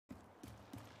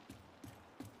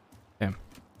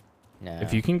No.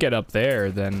 If you can get up there,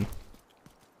 then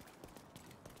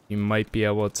you might be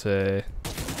able to.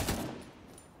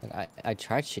 I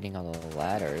tried shooting on the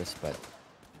ladders, but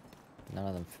none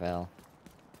of them fell.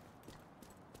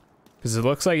 Because it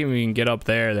looks like if you can get up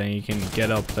there, then you can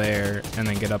get up there and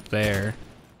then get up there.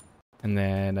 And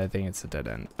then I think it's a dead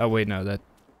end. Oh, wait, no, that...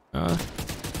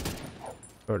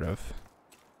 sort of.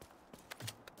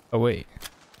 Oh, wait.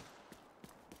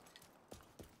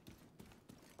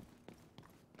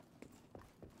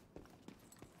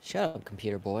 Shut up,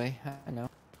 computer boy. I know.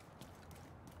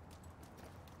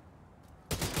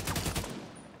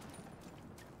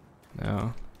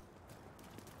 No.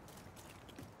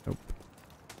 Nope.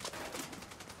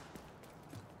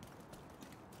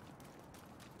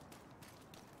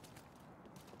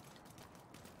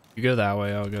 You go that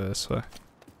way, I'll go this way.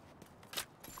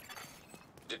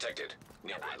 Detected.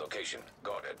 Nearby location.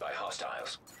 Guarded by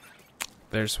hostiles.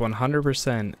 There's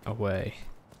 100% away.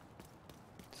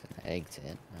 It's an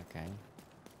exit. Okay.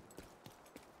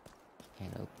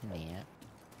 Can't open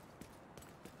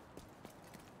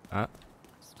that.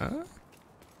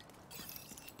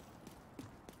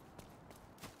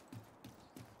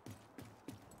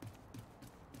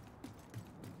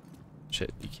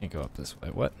 Shit, you can't go up this way.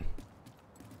 What?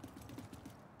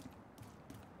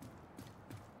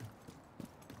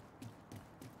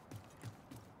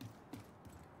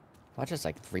 Watch just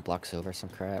like 3 blocks over some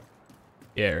crap.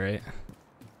 Yeah, right.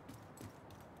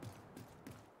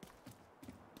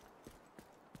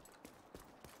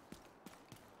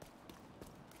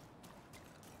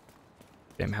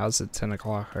 Damn, how's it 10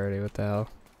 o'clock already? What the hell?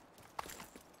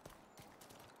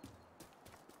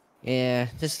 Yeah,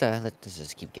 just let's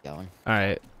just keep going.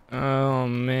 Alright. Oh,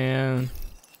 man.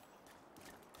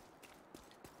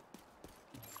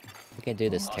 We can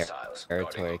do this Hostiles.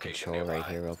 territory Guarding control location right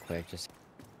nearby. here real quick. Just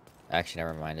actually,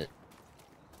 never mind it.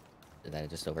 That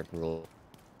just overruled.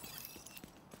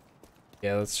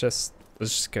 Yeah, let's just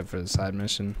go for the side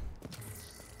mission.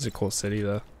 It's a cool city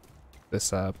though.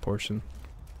 This portion.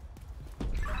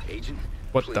 Agent,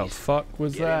 What please, the fuck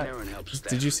was get in that? there and help Did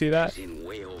staff. you see that? He's in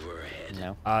way overhead.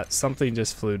 No. Something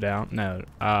just flew down. No,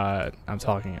 I'm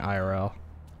talking IRL.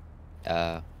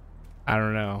 I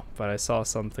don't know, but I saw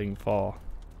something fall.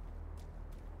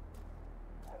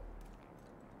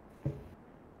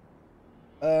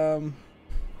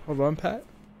 Hold on, Pat.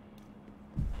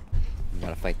 You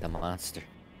gotta fight the monster.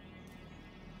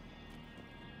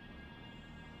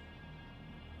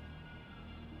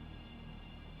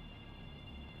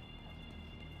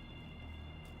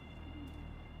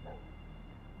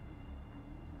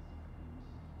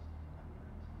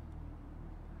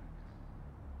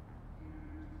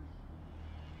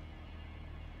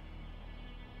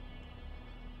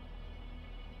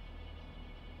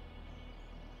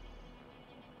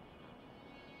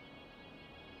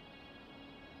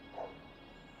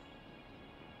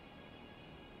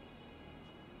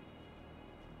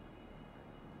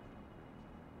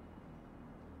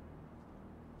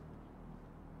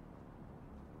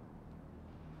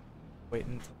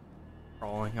 Waiting until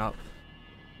crawling up.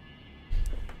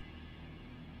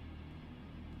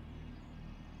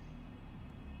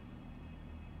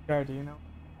 Gar, do you know?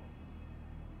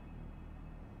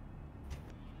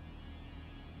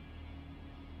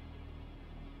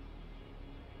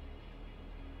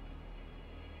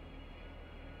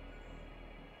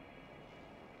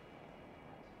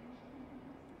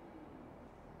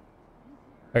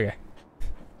 Okay.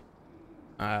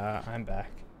 I'm back.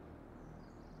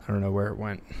 I don't know where it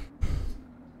went.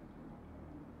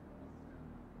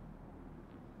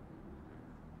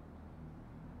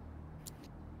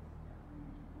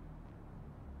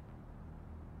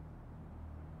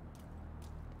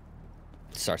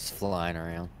 Starts flying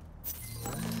around.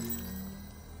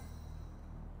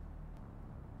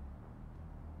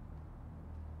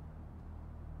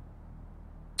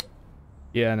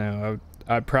 Yeah, no,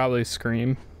 I'd probably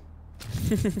scream.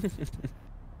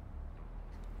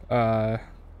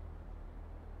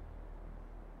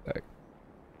 Like,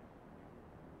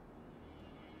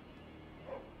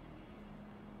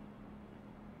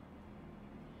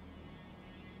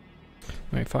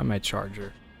 let me find my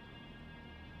charger.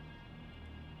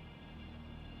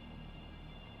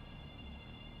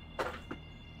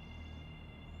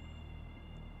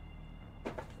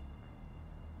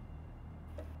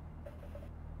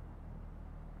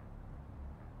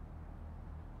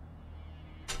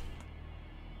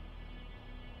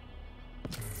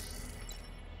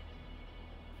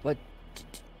 What?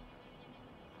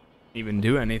 Even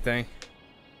do anything.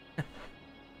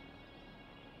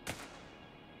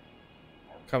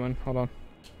 Coming, hold on.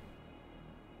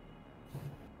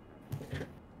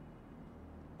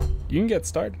 You can get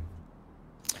started.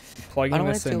 plugging I don't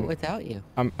want this to do in. it without you.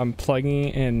 I'm plugging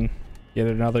in yet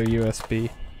another USB.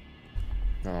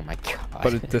 Oh my god.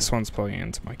 But this one's plugging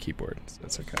into my keyboard, so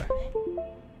it's okay.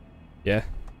 Yeah.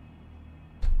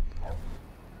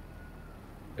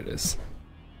 It is.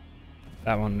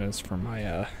 That one is for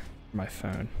my my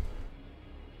phone.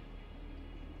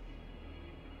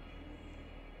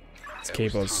 This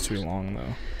cable is too long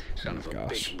though. Son of Oh a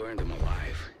gosh. bitch burned him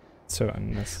alive. So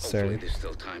unnecessary. Hopefully there's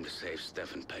still time to save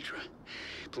Steph and Petra.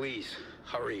 Please,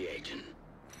 hurry, Agent.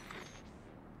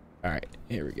 Alright,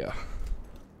 here we go.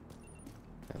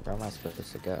 Where am I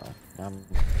supposed to go? I'm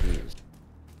confused.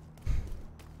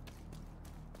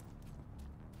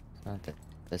 It's not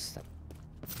this stuff.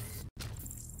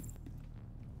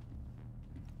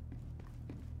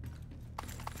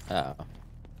 Oh.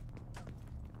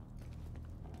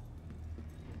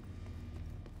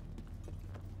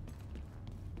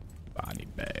 Body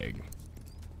bag.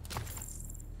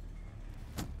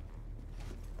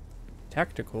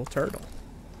 Tactical turtle.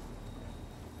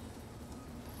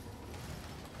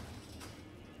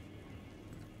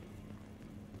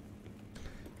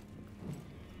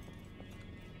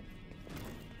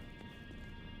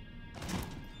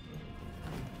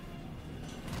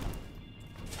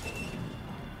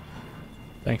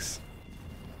 Thanks.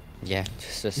 Yeah,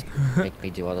 just make me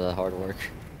do all the hard work.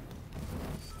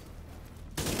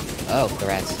 Oh, the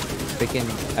rats. Freaking,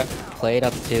 I've played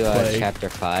up to chapter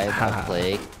 5 of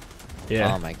Plague.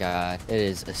 Yeah. Oh my god, it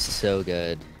is so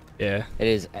good. Yeah. It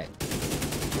is,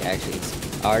 actually,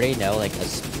 I already know like a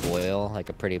spoil, like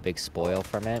a pretty big spoil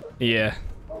from it. Yeah.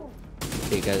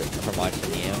 Because from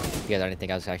watching you, because I didn't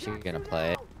think I was actually gonna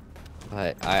play it.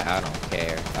 But I don't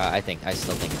care. I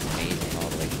still think it's amazing all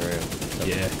the way through. So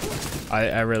Yeah.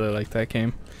 I really like that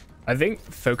game. I think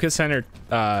Focus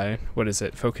what is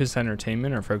it? Focus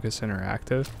Entertainment or Focus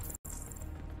Interactive?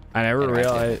 I never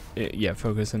realized, yeah,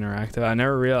 Focus Interactive. I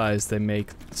never realized they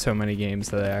make so many games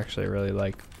that I actually really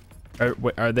like.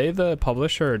 Are they the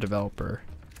publisher or developer?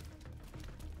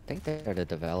 I think they're the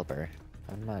developer.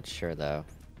 I'm not sure though.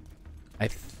 I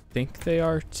think they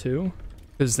are too,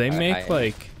 because they make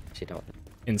like don't.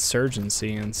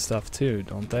 Insurgency and stuff too,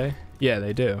 don't they? Yeah,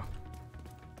 they do.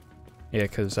 Yeah,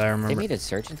 because I remember. They made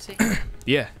Insurgency?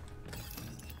 Yeah.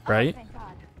 Right?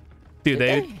 Dude,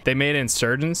 they made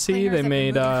Insurgency. They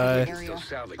made what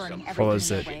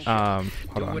was it? Hold on.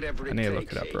 I need to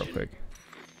look it up real quick.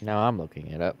 No, I'm looking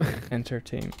it up.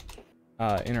 Entertainment.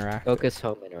 Interactive. Focus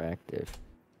Home Interactive.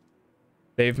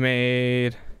 They've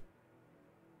made.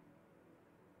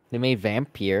 They made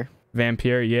Vampire.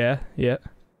 Vampire, yeah, yeah.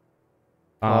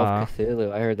 Call of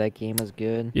Cthulhu. I heard that game was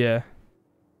good. Yeah.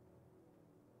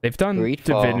 They've done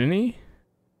Greedfall. Divinity.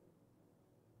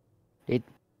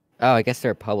 Oh, I guess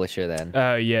they're a publisher then.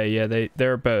 Oh yeah.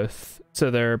 They're both.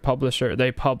 So they're a publisher.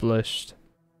 They published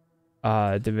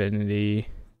Divinity.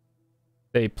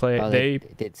 They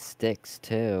did Styx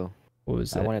too. What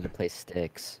was it? I wanted to play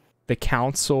Styx. The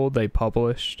Council, they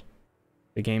published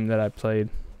the game that I played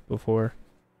before.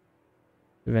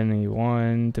 Divinity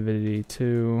 1, Divinity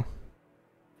 2.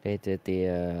 They did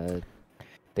the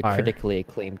critically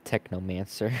acclaimed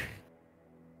Technomancer.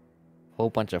 Whole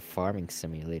bunch of farming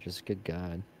simulators. Good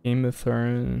God. Game of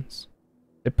Thrones.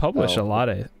 They publish a lot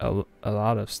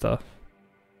of stuff.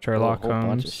 Sherlock Holmes. A whole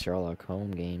bunch of Sherlock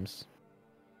Holmes games.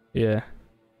 Yeah.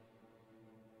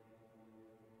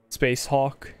 Space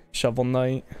Hawk, Shovel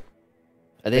Knight.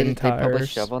 They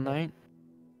published Shovel Knight?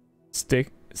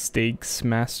 Stakes,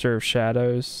 Master of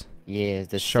Shadows. Yeah,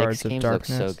 the Shards of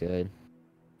Darkness look so good.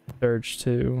 Surge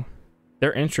 2.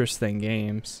 They're interesting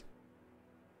games.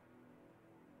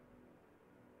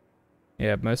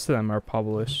 Yeah, most of them are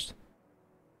published.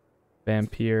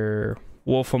 Vampire,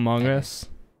 Wolf Among Us.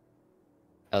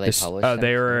 Oh, they published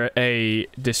they were a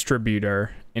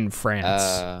distributor in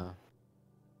France.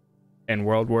 And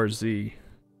World War Z.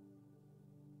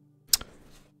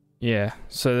 Yeah,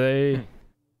 so they...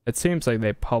 It seems like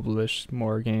they published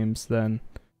more games than...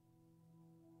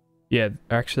 Yeah,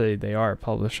 actually, they are a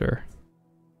publisher.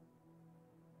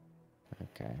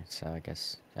 Okay, so I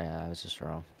guess I was just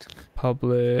wrong.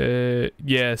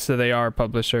 Yeah, so they are a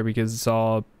publisher because it's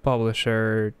all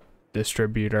publisher,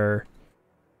 distributor.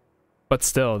 But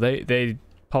still, they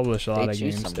publish a lot of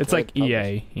games. It's like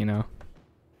EA, you know?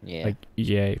 Yeah. Like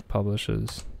EA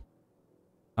publishes.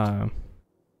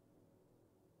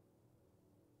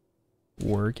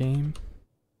 War Game?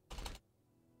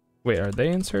 Wait, are they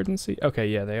Insurgency? Okay,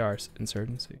 yeah, they are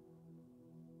Insurgency.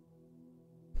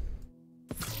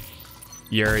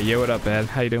 Yo, what up, Ed?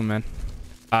 How you doing, man?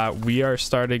 We are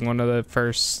starting one of the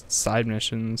first side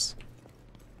missions.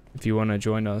 If you want to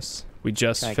join us. We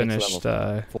just finished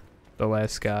the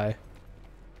last guy.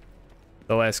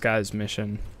 The last guy's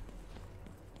mission.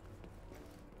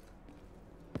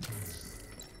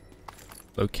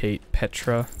 Locate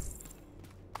Petra.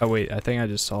 Oh wait, I think I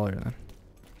just saw her then.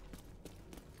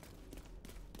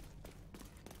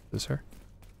 Is this her?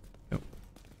 Nope.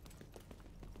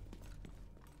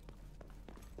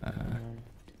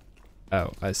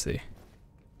 Oh, I see.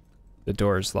 The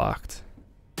door is locked.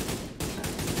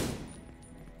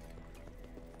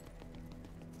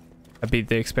 I beat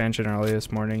the expansion early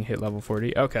this morning, hit level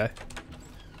 40. Okay.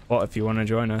 Well, if you want to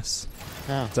join us,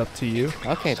 it's up to you.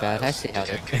 Okay, bad. I see how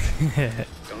it.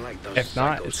 If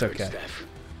not, it's okay.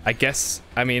 I guess,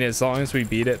 I mean, as long as we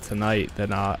beat it tonight,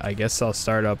 then I guess I'll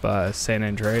start up San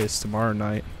Andreas tomorrow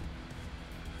night.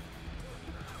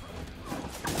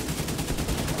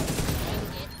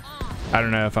 I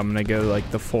don't know if I'm gonna go like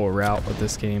the full route with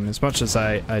this game. As much as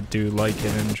I do like it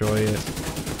and enjoy it,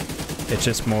 it's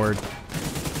just more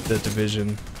the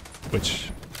Division, which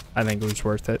I think was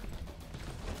worth it.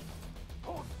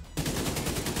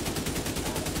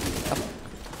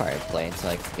 Probably play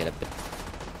until I can get a bit.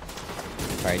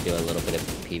 Probably do a little bit of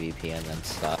PvP and then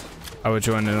stop. I would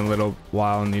join in a little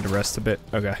while and need to rest a bit.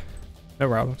 Okay, no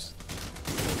problems.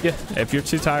 Yeah, if you're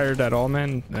too tired at all,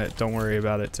 man, don't worry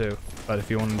about it too. But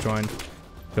if you want to join,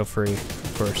 feel free,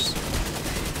 of course.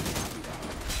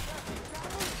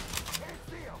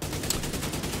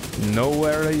 No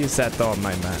worries at all,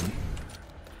 my man.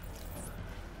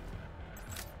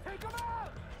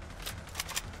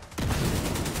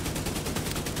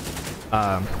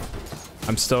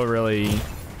 I'm still really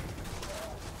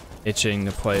itching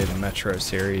to play the Metro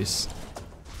series.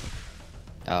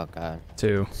 Oh god.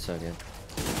 Too. So good.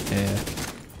 Yeah.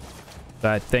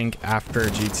 But I think after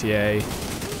GTA,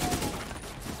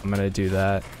 I'm gonna do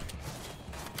that.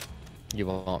 You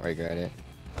won't regret it.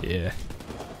 Yeah.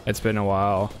 It's been a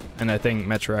while, and I think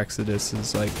Metro Exodus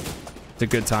is like it's a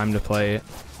good time to play it.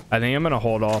 I think I'm gonna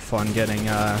hold off on getting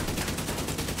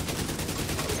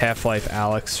Half-Life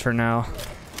Alyx for now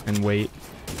and wait.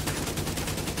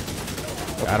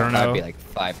 I don't know. That'd be like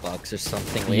 $5 or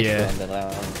something. Yeah. Into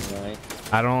that one, right?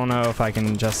 I don't know if I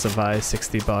can justify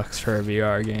 $60 for a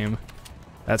VR game.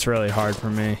 That's really hard for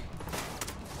me.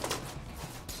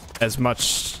 As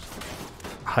much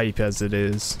hype as it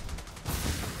is.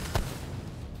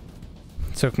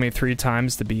 Took me 3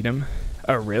 times to beat him.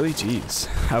 Oh, really? Jeez.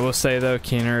 I will say, though,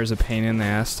 Keener is a pain in the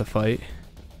ass to fight.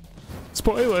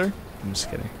 Spoiler! I'm just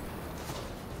kidding.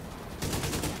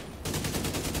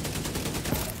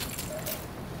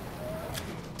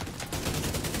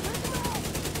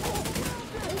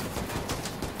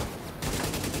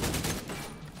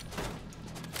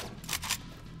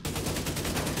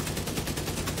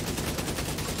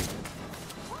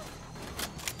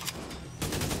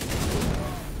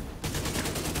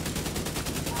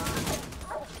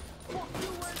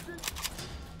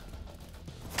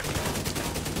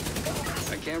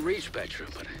 Can't reach Petra,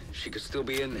 but she could still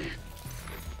be in there.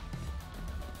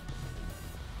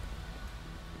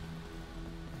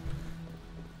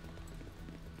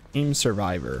 Team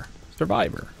Survivor.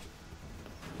 Survivor.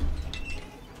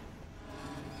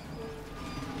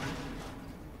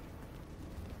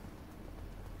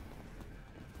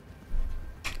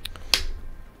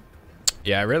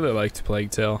 Yeah, I really liked Plague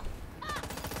Tale.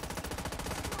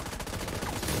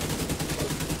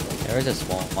 There was this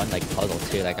one like puzzle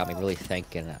too that got me really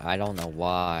thinking. I don't know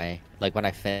why. Like when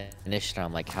I finished,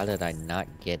 I'm like, how did I not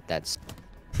get that?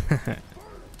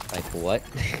 Like what?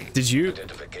 Did you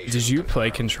play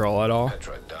Control at all?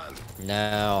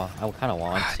 No, I kind of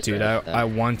want to. Dude, I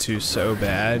want to so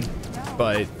bad,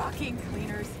 but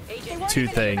 2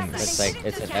 things. It's like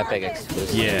it's an Epic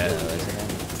exclusive. Yeah, though, isn't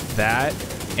it? That,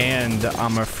 and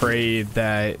I'm afraid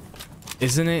that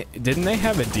didn't they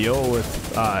have a deal with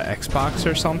Xbox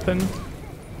or something?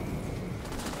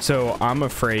 So I'm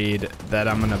afraid that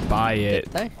I'm gonna buy it,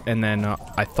 and then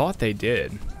I thought they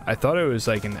did. I thought it was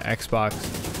like an Xbox,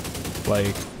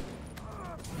 like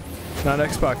not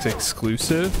Xbox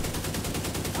exclusive,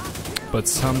 but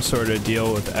some sort of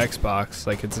deal with Xbox,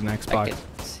 like it's an Xbox. I can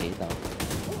see them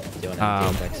doing it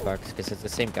with Xbox because it's the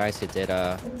same guys who did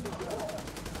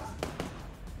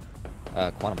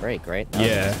Quantum Break, right?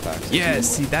 Yeah. Yeah,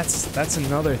 see, that's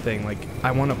another thing. Like,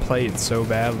 I want to play it so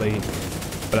badly,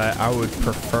 but I would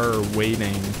prefer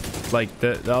waiting. Like,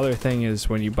 the other thing is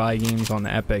when you buy games on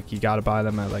Epic, you got to buy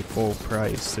them at, like, full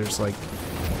price. There's, like,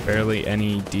 barely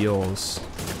any deals.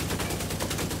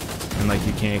 And, like,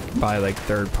 you can't buy, like,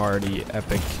 third-party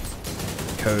Epic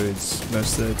codes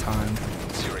most of the time.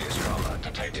 Serious trauma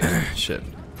detected. Shit.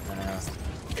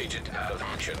 Agent out of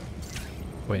action.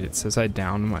 Wait, it says I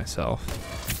downed myself.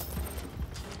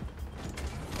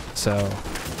 So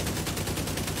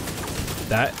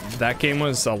that game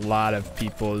was a lot of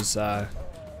people's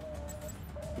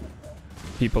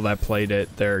people that played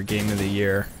it their game of the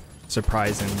year,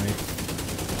 surprisingly.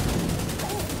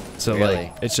 So Really?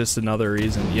 like it's just another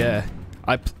reason. Yeah,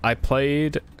 I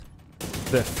played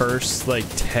the first like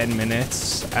 10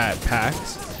 minutes at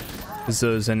PAX because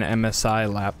there was an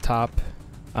MSI laptop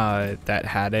that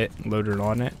had it loaded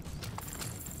on it.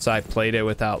 So I played it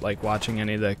without like watching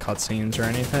any of the cutscenes or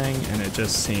anything, and it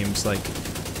just seems like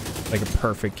a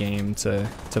perfect game to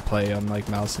play on like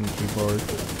mouse and keyboard.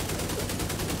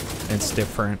 It's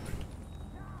different.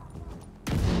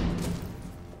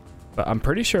 But I'm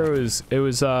pretty sure it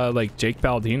was like Jake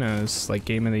Baldino's like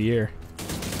game of the year.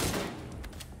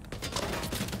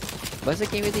 Was it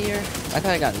game of the year? I thought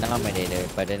I got nominated,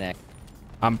 but didn't.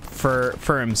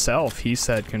 For himself, he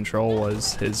said Control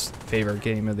was his favorite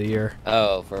game of the year.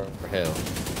 Oh, for who?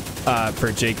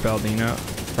 For Jake Baldino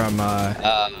from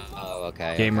oh,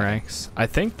 okay. Game okay. Ranks. I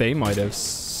think they might have.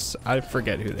 I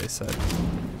forget who they said.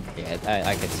 Yeah,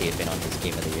 I could see it being on his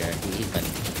game of the year. He's been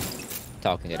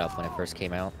talking it up when it first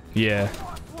came out. Yeah.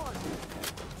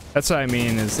 That's what I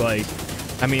mean. Is like,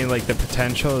 I mean, like the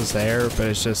potential is there, but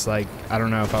it's just like I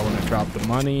don't know if I want to drop the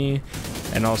money,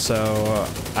 and also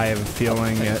I have a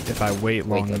feeling that if I wait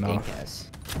long enough,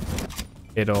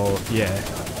 it'll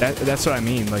that's what I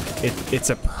mean. Like it's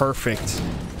a perfect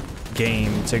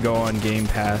game to go on Game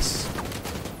Pass.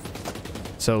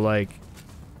 So like,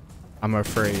 I'm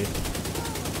afraid.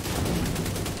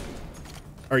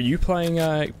 Are you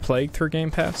playing Plague through Game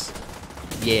Pass?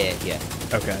 Yeah.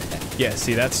 Okay. Yeah.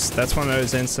 See, that's one of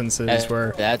those instances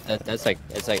where that's like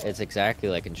it's exactly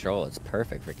like Control. It's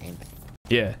perfect for Game Pass.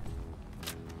 Yeah.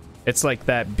 It's like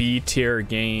that B tier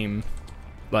game,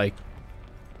 like,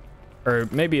 or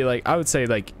maybe like I would say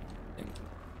like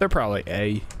they're probably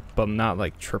A, but not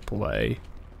like AAA.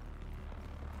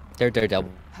 They're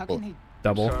double.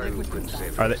 Double? Sorry we couldn't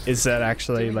save Are her. is that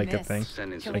actually like a thing?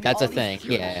 Send in some Like that's a quality thing.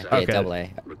 fuel. Yeah, Okay. double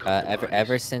A.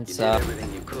 Ever since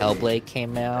Hellblade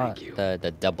came out,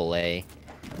 the double A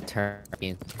term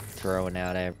being thrown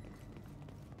out at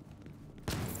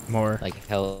More. like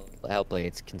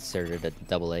Hellblade's considered a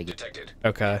double A game. Detected.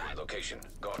 Okay. Location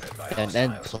guarded by And then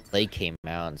hostiles. Plague came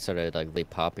out and sort of like they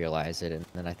popularized it, and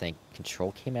then I think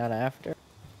Control came out after.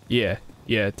 Yeah.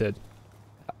 Yeah, it did.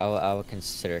 I would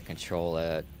consider Control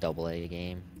a double A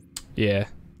game. Yeah,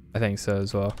 I think so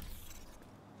as well.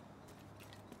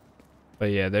 But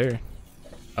yeah, they're.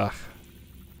 Ugh.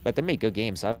 But they make good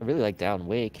games. I really like Down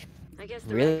Wake.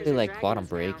 Really like Quantum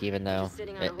Break, even though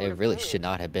it really should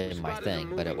not have been my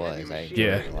thing, but it was. I enjoyed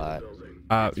Yeah. it a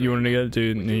lot. You want to go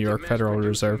do New York Federal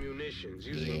Reserve?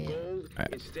 Yeah.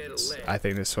 I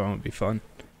think this one would be fun.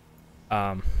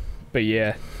 But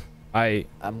yeah,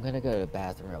 I'm gonna go to the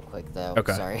bathroom real quick though.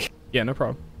 Okay. Sorry. Yeah, no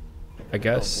problem. I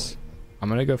guess I'm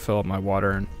gonna go fill up my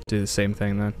water and do the same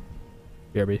thing then.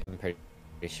 BRB. I'm pretty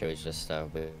sure it's just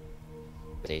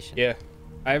station. Yeah,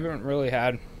 I haven't really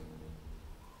had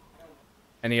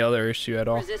any other issue at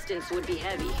all. Resistance would be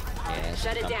heavy. Yeah,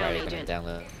 Shut it I'm down, probably Agent.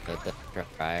 gonna download the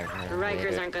drive. The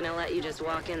Rikers aren't gonna let you just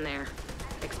walk in there.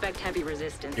 Expect heavy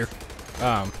resistance.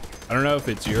 I don't know if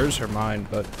it's yours or mine,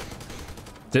 but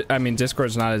I mean,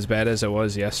 Discord's not as bad as it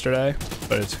was yesterday,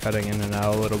 but it's cutting in and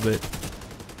out a little bit.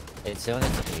 It's doing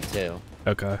it to me too.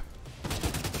 Okay.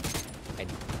 I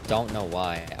don't know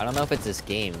why. I don't know if it's this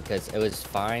game, because it was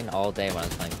fine all day when I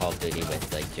was playing Call of Duty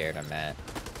with like Jared and Matt.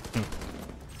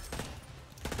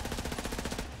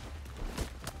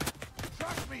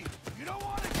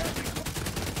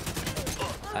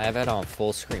 I have it on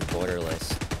full screen borderless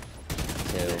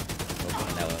too.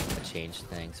 Hoping that would change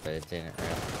things, but it didn't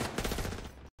really.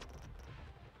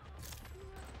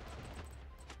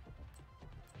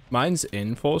 Mine's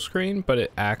in full screen, but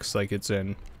it acts like it's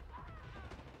in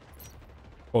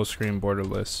full screen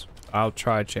borderless. I'll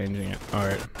try changing it.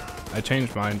 Alright. I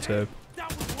changed mine to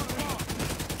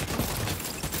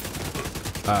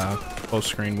full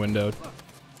screen windowed.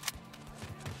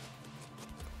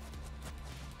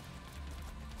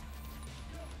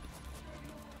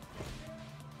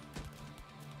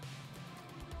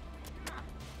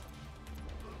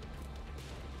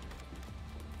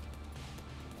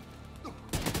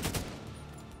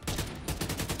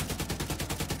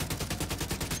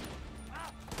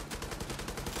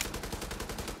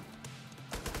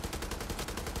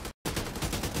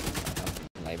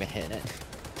 I'm not even hitting it.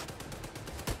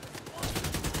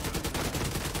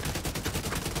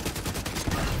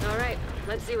 All right,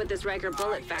 let's see what this Riker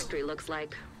bullet factory looks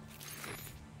like.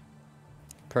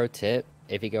 Pro tip: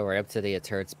 if you go right up to the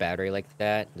turret's battery like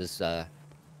that, just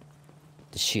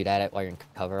shoot at it while you're in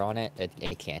cover on it.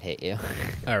 It can't hit you.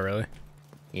 Oh, really?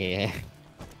 Yeah.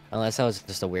 Unless that was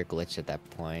just a weird glitch at that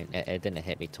point. It didn't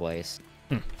hit me twice.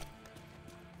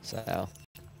 So.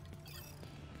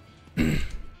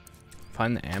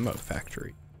 Find the ammo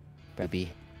factory.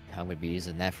 Maybe I'm gonna be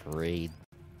using that for raid.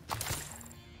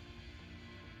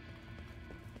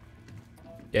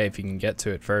 Yeah, if you can get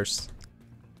to it first.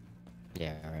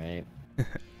 Yeah, right.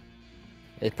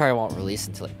 It probably won't release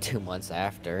until like 2 months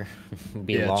after.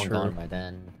 Be Yeah, long true. gone by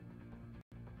then.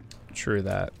 True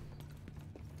that.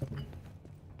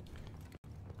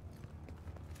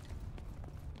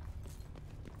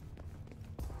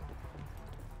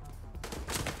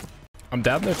 I'm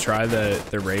down to try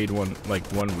the raid one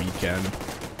weekend.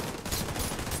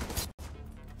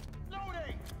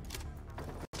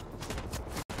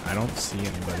 I don't see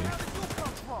anybody.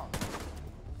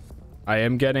 I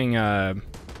am getting are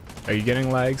you getting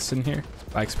lags in here?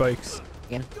 Lag spikes?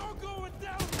 Again?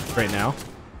 Right now?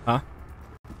 Huh?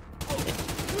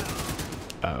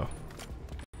 Oh.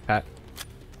 Pat.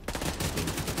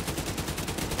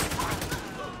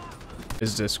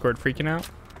 Is Discord freaking out?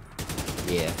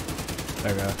 Yeah.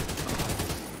 Okay.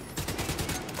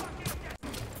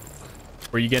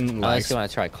 Were you getting lags? Unless you want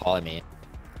to try calling me.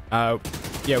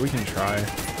 Yeah, we can try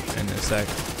in a sec.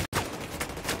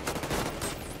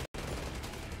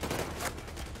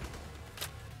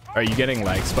 Are you getting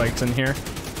lag spikes in here?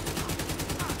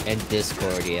 In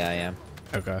Discord, yeah, I am.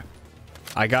 Okay.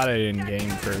 I got it in game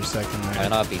for a second there.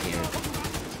 And I'll be here.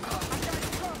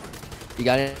 You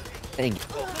got it?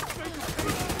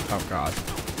 Oh god.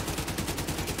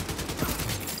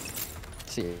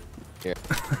 See, here.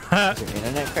 Is your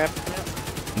internet crap?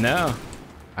 No,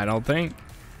 I don't think.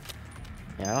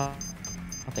 Yeah, I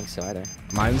don't think so either.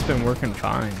 Mine's been working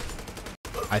fine.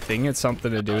 I think it's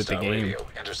something to do with the Hostile game. radio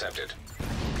intercepted.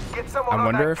 I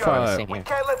wonder if Same here.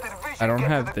 I don't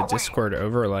have the Discord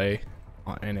overlay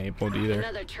enabled either.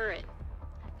 Another turret.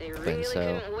 They think really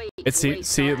so. couldn't wait It's to waste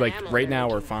see our like ammo right there. now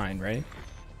we're fine, right?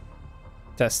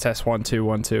 Test 1 2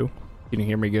 1 2. Can you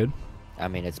hear me good? I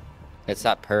mean, it's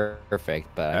not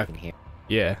perfect, but I can hear.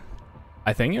 Yeah.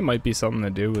 I think it might be something to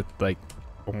do with like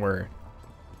when we're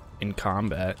in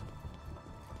combat.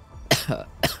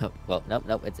 Well,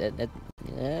 nope. It's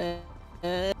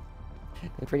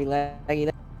pretty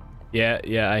laggy.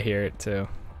 Yeah, I hear it too.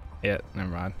 Yeah, never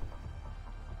mind.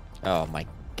 Oh my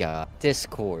god,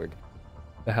 Discord.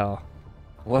 The hell.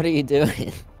 What are you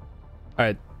doing? All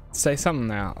right, say something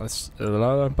now. Let's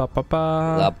blah blah blah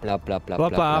Blah blah blah blah blah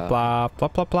blah blah blah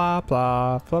blah blah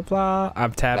blah blah blah.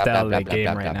 I'm tapped out of the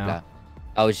game right now.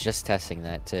 I was just testing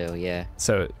that too. Yeah.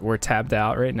 So we're tapped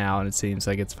out right now, and it seems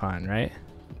like it's fine, right?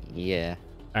 Yeah.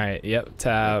 All right. Yep.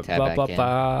 Tab. Tab Blah back blah in.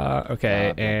 blah.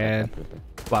 Okay. And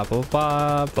blah blah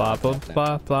blah blah blah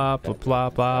blah blah blah blah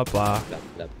blah blah blah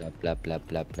blah blah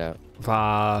blah blah.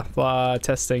 blah blah.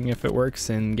 Testing if it works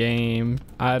in game.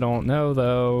 I don't know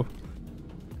though.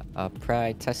 I'll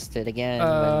probably test it again when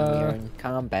we're in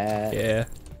combat. Yeah.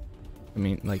 I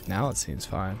mean, like now it seems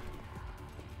fine.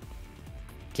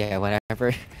 Yeah,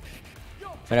 whenever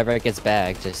it gets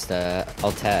back, just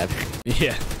I'll tab.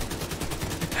 Yeah.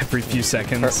 Every few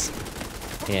seconds.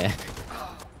 Yeah.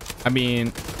 I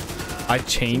mean, I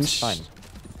changed. Fun.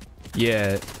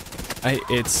 Yeah.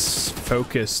 It's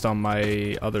focused on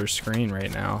my other screen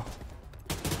right now.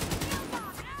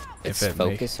 It's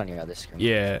focused on your other screen.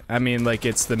 Yeah, I mean, like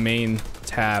it's the main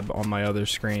tab on my other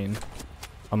screen,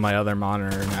 on my other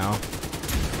monitor now.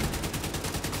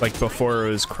 Like before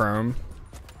it was Chrome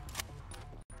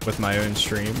with my own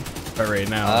stream, but right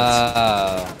now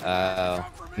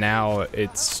now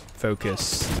it's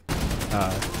focused.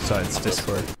 So it's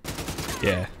Discord.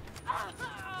 Yeah.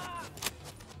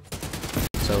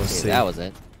 So we'll see. That was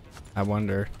it. I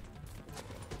wonder.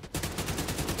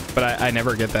 But I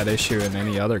never get that issue in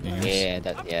any other games. Yeah,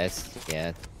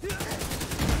 yeah.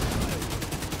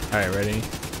 Alright, ready?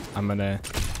 I'm gonna...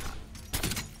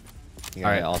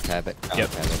 You're gonna alt tab it. Yep.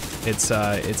 It's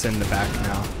in the back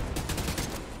now.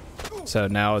 So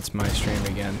now it's my stream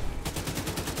again.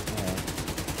 Alright.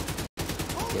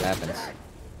 See what happens.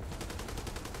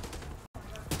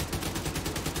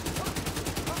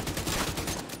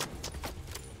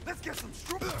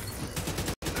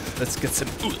 Let's get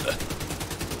some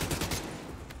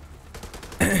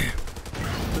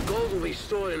The gold will be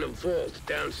stored in a vault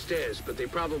downstairs, but they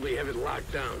probably have it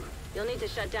locked down. You'll need to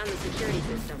shut down the security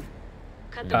system.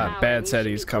 Cut the power. Bad and said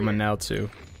you he's should be coming clear. now too.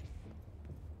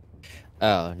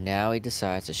 Oh, now he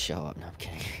decides to show up. No, I'm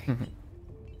kidding.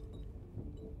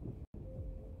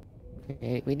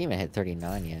 We didn't even hit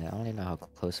 39 yet. I don't even know how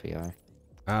close we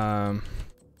are.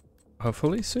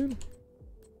 Hopefully soon.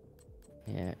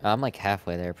 Yeah, I'm like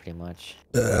halfway there pretty much.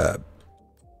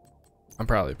 I'm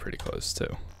probably pretty close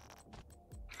too.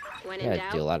 When Yeah, in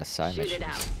doubt, do a lot of side shoot it missions.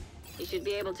 out. You should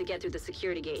be able to get through the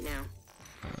security gate now.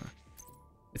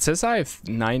 It says I have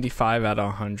 95 out of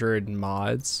 100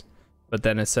 mods, but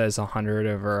then it says 100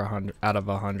 over 100 out of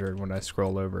 100 when I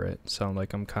scroll over it. So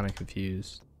like I'm kind of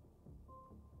confused.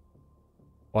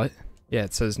 What? Yeah,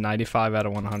 it says 95 out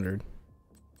of 100.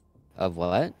 Of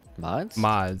what? Mods?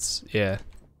 Mods, yeah.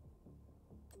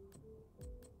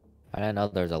 I didn't know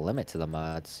there's a limit to the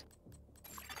mods.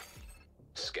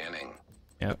 Scanning.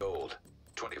 Yep. Gold.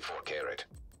 24 karat.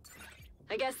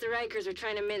 I guess the Rikers are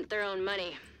trying to mint their own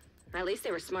money. At least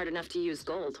they were smart enough to use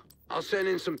gold. I'll send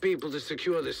in some people to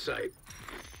secure this site.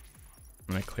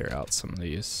 I'm gonna clear out some of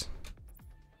these.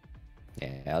 Yeah,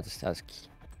 I'll just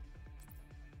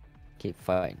keep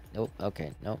fighting. Nope.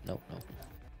 Okay. Nope. Nope. Nope.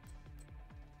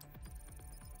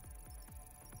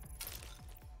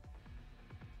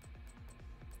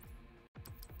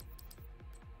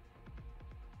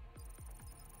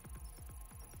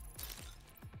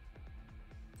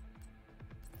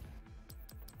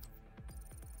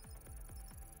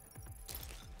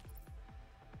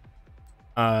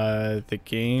 The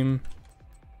game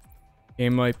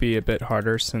might be a bit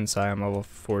harder since I am level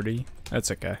 40.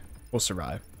 That's okay. We'll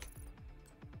survive.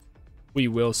 We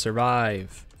will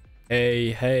survive.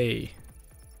 Hey, hey.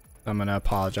 I'm gonna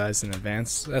apologize in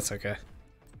advance. That's okay.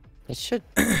 It should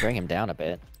bring him down a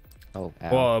bit. Oh,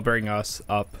 ow. Well, it'll bring us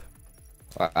up.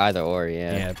 Or either or,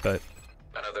 yeah. Yeah, but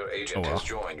Another agent has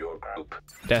joined your group.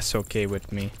 that's okay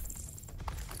with me.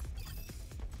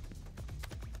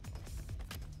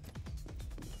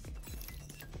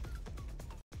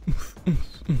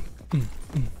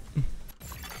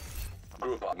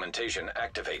 Group augmentation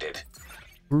activated.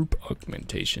 Group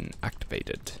augmentation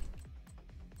activated.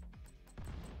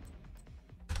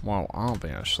 Well,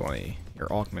 obviously,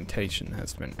 your augmentation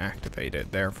has been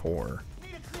activated, therefore,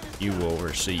 you will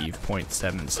receive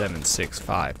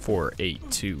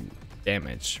 0.7765482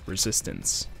 damage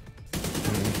resistance.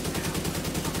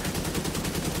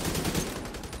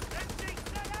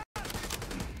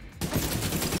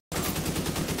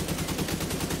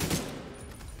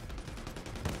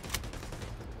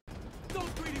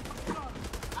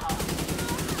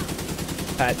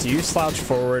 Pat, do you slouch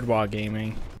forward while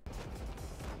gaming?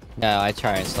 No, I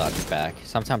try and slouch back.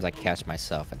 Sometimes I catch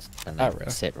myself and I really?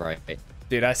 sit right.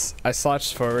 Dude, I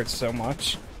slouch forward so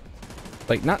much.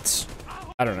 Like,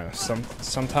 I don't know.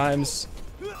 Sometimes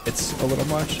it's a little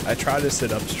much. I try to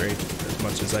sit up straight as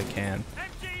much as I can.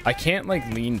 I can't, like,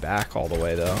 lean back all the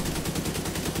way, though.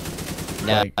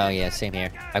 No, Like, oh yeah, same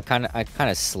here. I kind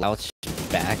of slouch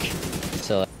back,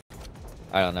 so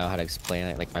I don't know how to explain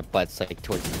it. Like my butt's like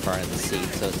towards the front of the seat,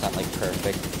 so it's not like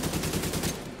perfect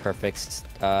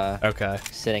okay.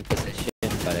 sitting position,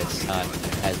 but it's not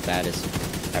as bad as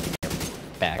having your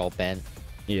back all bent.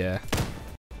 Yeah.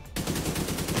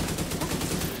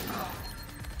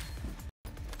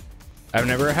 I've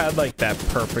never had like that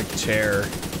perfect chair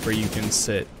where you can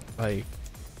sit like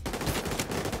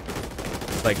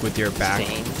with your back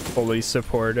Same. fully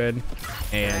supported,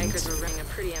 and Rikers were running a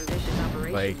pretty ambitious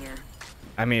operation like, here.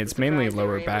 I mean, it's I'm mainly surprised they were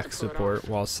lower able back to pull it support off.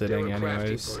 while They're sitting a crafty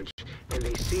anyways. bunch, and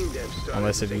they seem to have started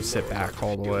Unless the if you same sit mode back of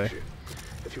all the way. execution.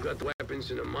 If you got the weapons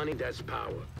and the money, that's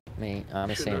power. I mean, I'm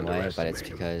the Shouldn't same way, but it's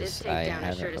underestimate him. because This I takedown is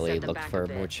haven't sure to really set them looked back for a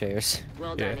bit. more chairs.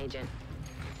 Well Yeah. done, Agent.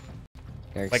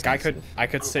 They're Like I could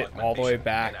expensive. sit all the way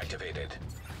back, Inactivated.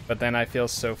 but then I feel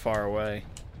so far away.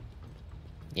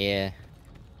 Yeah.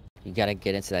 You gotta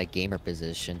get into that gamer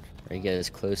position, where you get as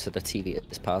close to the TV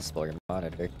as possible, your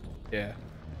monitor. Yeah.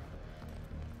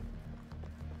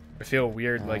 I feel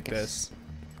weird I like guess- this.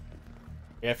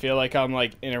 Yeah, I feel like I'm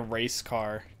like in a race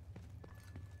car.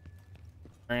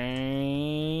 We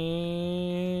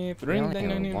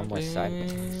only have one more side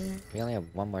mission. We only have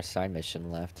one more side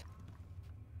mission left.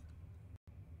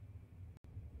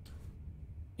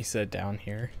 He said down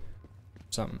here.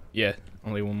 Something. Yeah,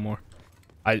 only one more.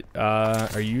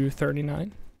 Are you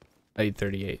 39? I need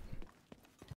 38.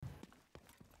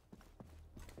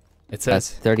 It That's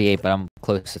says 38, but I'm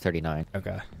close to 39.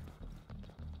 okay.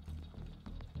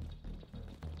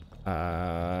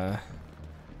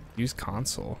 Use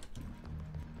console.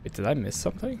 Wait, did I miss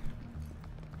something?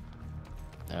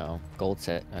 No, gold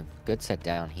set, a good set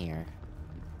down here.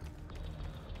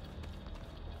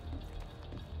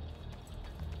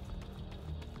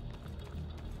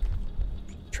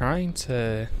 Trying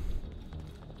to.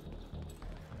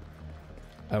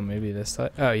 Oh, maybe this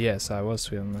side. Oh, yes, I was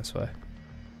feeling this way.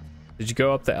 Did you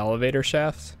go up the elevator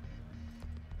shaft?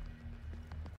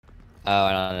 Oh,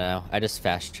 I don't know. I just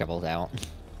fast traveled out,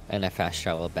 and I fast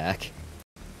traveled back.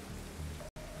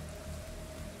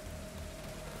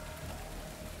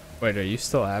 Wait, are you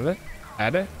still at it?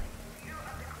 At it?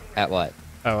 At what?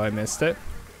 Oh, I missed it.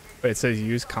 Wait, it says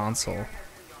use console.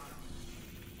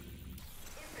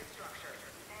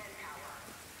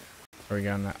 Are we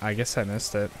going? I guess I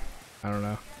missed it. I don't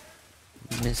know.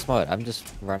 Miss what? I'm just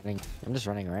running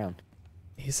around.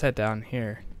 He said down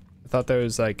here. I thought there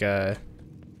was like a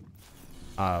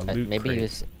loot Maybe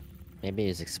crate. he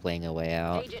was explaining a way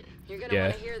out. Agent, you're gonna Yeah.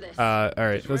 want to hear this. All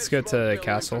right, let's go to the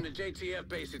castle. From the JTF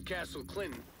base at Castle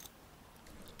Clinton.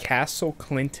 Castle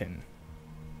Clinton.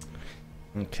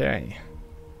 Okay.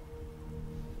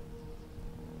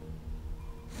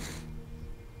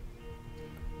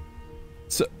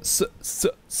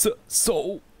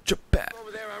 Soldier bat.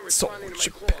 Over there, I'm responding to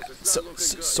Soldier my calls. bat. It's not looking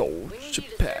good. We need Soldier you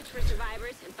to bat. search for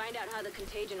survivors and find out how the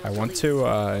contagion was I want released.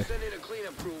 to Send in a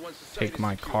cleanup crew once the site take is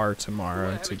my secure. car We tomorrow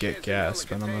wanna have to a get chance to nail gas, the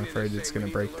but I'm container afraid and it's say gonna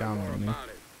we break need to down learn on me. more about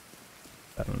it.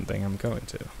 I don't think I'm going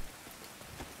to.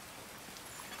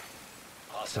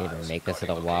 Can you make this at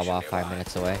a Wawa 5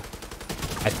 minutes away?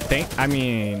 I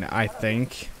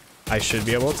think I should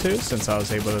be able to, since I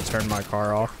was able to turn my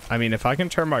car off. I mean, if I can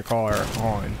turn my car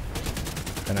on,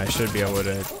 then I should be able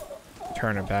to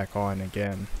turn it back on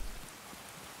again.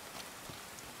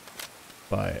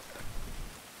 But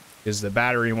because the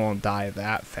battery won't die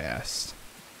that fast,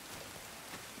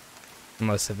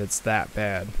 unless if it's that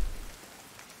bad.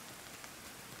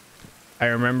 I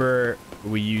remember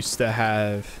we used to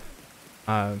have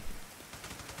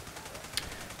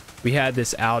we had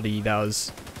this Audi that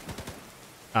was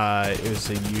it was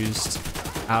a used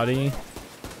Audi,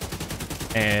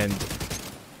 and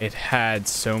it had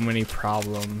so many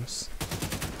problems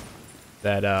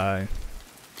that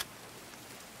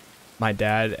my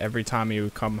dad, every time he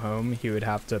would come home, he would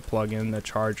have to plug in the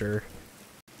charger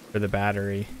for the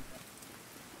battery.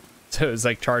 So it was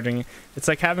like charging, it's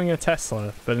like having a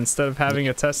Tesla, but instead of having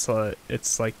a Tesla,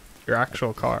 it's like your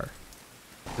actual car.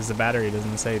 Because the battery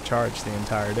doesn't stay charged the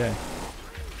entire day.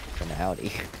 An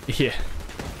Audi. Yeah.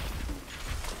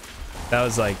 That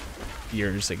was like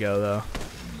years ago though.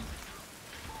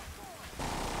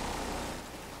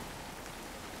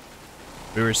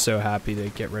 We were so happy to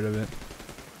get rid of it.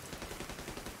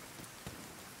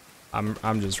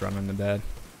 I'm just running to bed.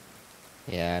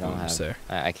 Yeah, I don't have. Sir.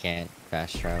 I can't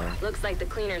fast travel. Looks like the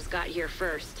cleaners got here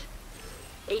first.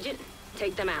 Agent,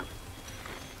 take them out.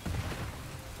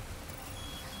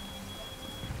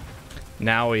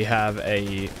 Now we have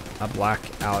a black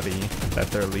Audi that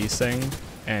they're leasing,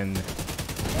 and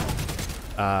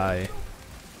that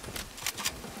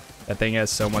thing has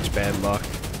so much bad luck.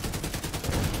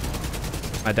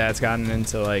 My dad's gotten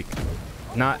into like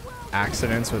not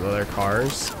accidents with other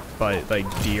cars, but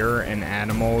like deer and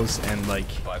animals and like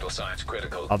Vital signs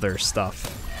critical. other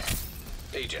stuff.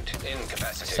 Agent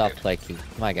incapacitated. Stuff like you.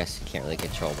 Well, I guess you can't really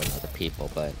control with other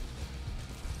people, but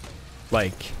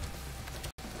Like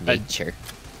nature.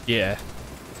 yeah,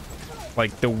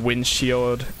 like the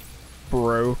windshield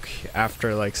broke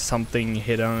after like something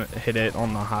hit it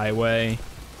on the highway.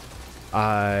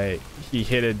 He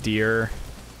hit a deer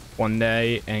one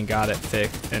day and got it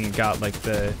fixed and got like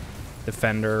the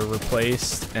fender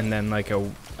replaced, and then like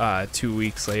 2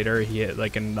 weeks later he hit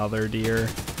like another deer.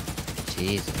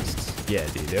 Jesus. Yeah,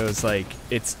 dude, it was like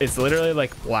it's literally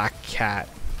like black cat,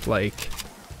 like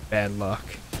bad luck.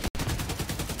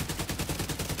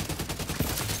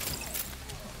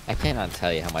 I cannot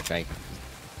tell you how much I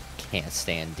can't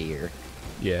stand deer.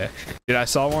 Yeah, dude, I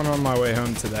saw one on my way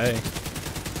home today.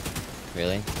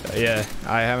 Really? Yeah,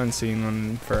 I haven't seen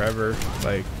one forever.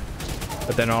 Like,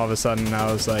 but then all of a sudden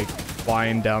I was like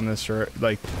flying down this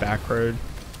like back road,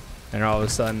 and all of a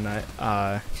sudden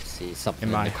I See something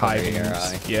in my the corner high of your beams,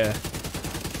 eye.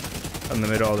 yeah, in the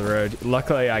middle of the road.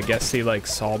 Luckily, I guess he like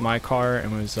saw my car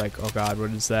and was like, "Oh God,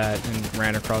 what is that?" and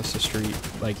ran across the street.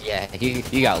 Like, Yeah,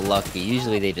 you got lucky.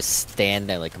 Usually they just stand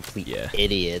there like complete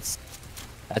idiots.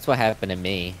 That's what happened to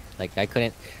me. Like I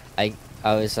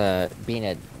was being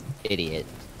an idiot,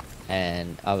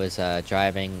 and I was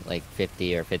driving like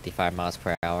 50 or 55 miles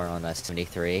per hour on a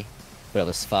 73, but it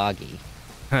was foggy.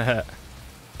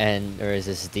 And there was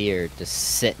this deer just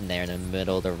sitting there in the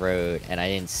middle of the road, and I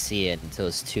didn't see it until it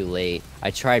was too late. I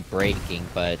tried braking,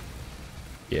 but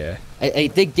yeah, I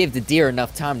did give the deer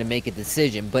enough time to make a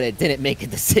decision, but it didn't make a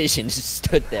decision. It just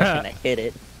stood there and I hit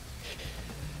it.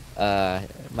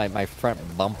 My front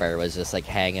bumper was just like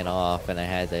hanging off, and I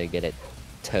had to get it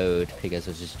towed because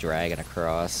it was just dragging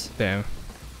across. damn.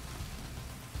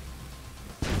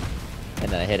 And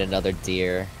then I hit another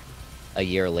deer a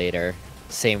year later.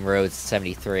 Same road,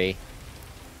 73.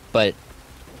 But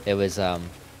it was,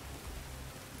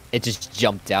 it just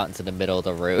jumped out into the middle of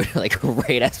the road, like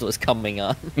right as it was coming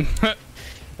on. It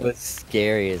was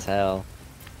scary as hell.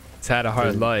 It's had a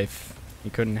hard life. He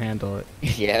couldn't handle it.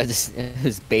 Yeah, it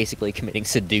was basically committing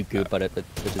Sudoku, but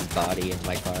with his body in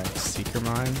my car. Seeker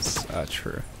mines?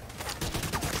 True.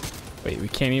 Wait, we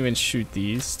can't even shoot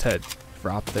these to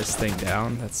drop this thing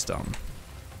down? That's dumb.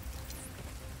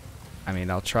 I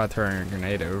mean, I'll try throwing a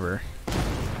grenade over.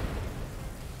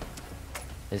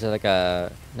 Is there like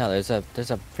a... No, there's a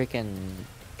freaking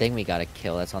thing we gotta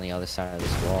kill that's on the other side of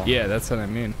this wall. Yeah, that's what I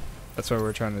mean. That's what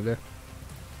we're trying to do.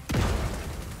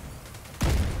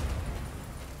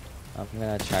 I'm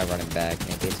gonna try running back.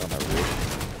 Maybe it's on the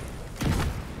roof.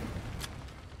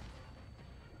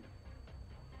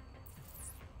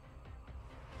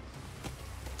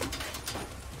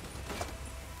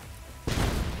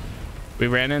 We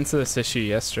ran into this issue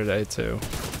yesterday too.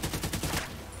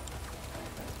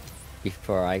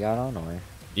 Before I got on, or?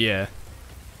 Yeah.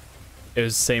 It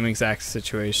was the same exact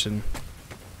situation.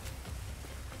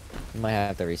 You might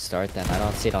have to restart then. I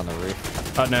don't see it on the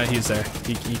roof. Oh no, he's there.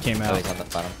 He came out. Oh, he's on the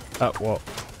bottom. Oh, well,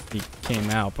 he came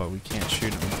out, but we can't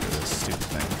shoot him for this stupid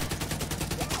thing.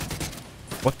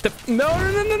 What the?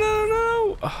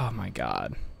 No! Oh my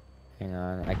god. Hang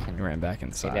on, I can... He ran back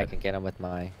inside. Maybe I can get him with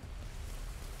my...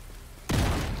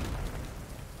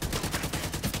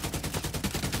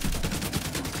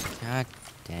 God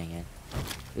dang it.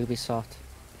 Ubisoft,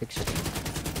 fix your game.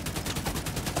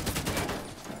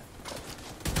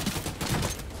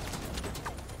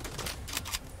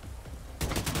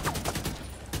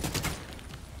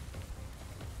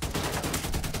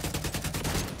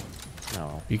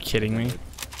 No. You kidding me?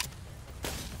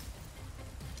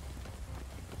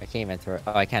 I can't even throw...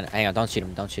 Oh, I can. Hang on, don't shoot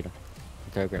him, don't shoot him.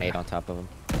 Throw a grenade on top of him.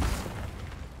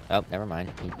 Oh, never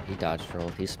mind. He dodged roll.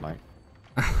 He's smart.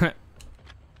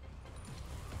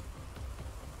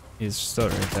 He's still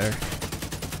right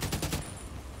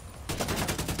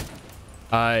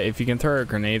there. If you can throw a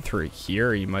grenade through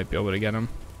here, you might be able to get him.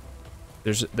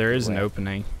 There is an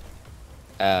opening.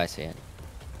 Oh, I see it.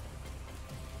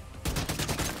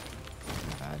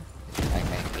 God, I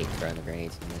hate throwing the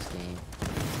grenades in this game.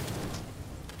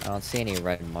 I don't see any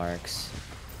red marks.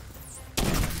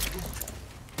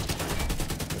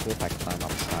 Maybe if I climb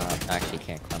up top. I actually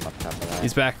can't climb up top of that.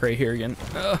 He's back right here again.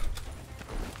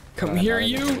 Come here,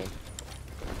 you! Grenade.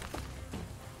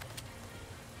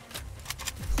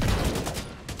 I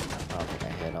don't think I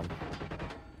hit him.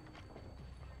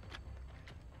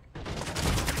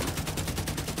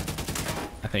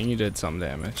 I think you did some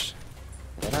damage.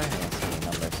 Did I? I don't see any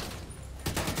numbers.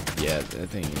 Yeah, I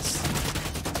think he's...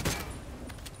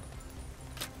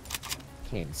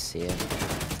 Can't even see it.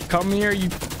 Come here,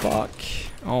 you fuck.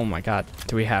 Oh my god.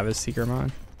 Do we have a seeker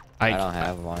mod? I don't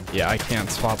have one. Yeah, I can't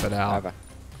swap it out.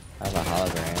 I have a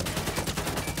hologram.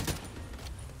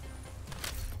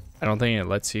 I don't think it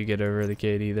lets you get over the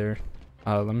gate either.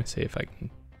 Let me see if I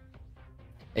can.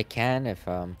 It can if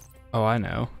Oh, I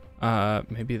know.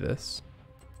 Maybe this.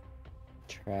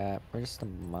 Trap. Where's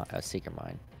the seeker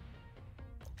mine?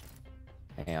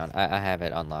 Hang on, I have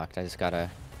it unlocked. I just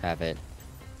gotta have it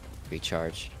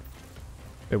recharge.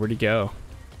 Wait, where'd he go?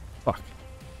 Fuck.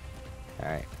 All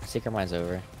right, seeker mine's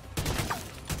over.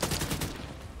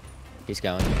 He's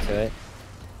going into it.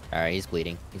 All right, he's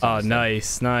bleeding. He's Oh,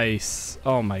 nice, nice.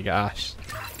 Oh my gosh.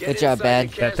 Good job, Bad.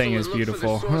 That thing is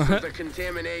beautiful.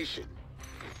 Contamination.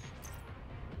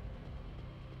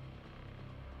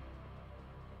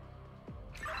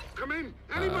 Come in,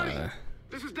 anybody.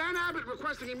 This is Dan Abbott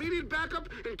requesting immediate backup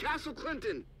in Castle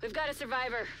Clinton. We've got a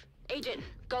survivor. Agent,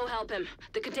 go help him.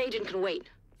 The contagion can wait.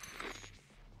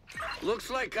 Looks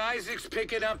like Isaac's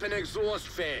picking up an exhaust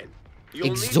fan. You'll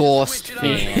Exhaust need to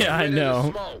switch it on fan. Yeah, I and get rid of the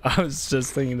know. smoke. I was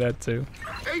just thinking that too.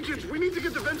 Agents, we need to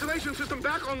get the ventilation system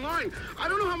back online. I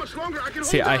don't know how much longer I can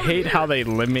See, hold I on hate here. how they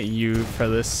limit you for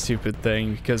this stupid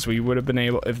thing, because we would have been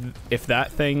able, if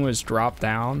that thing was dropped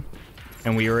down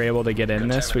and we were able to get in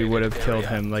this, we would have killed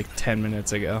him like 10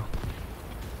 minutes ago.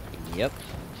 Yep.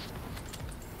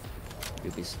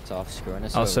 Ubisoft screwing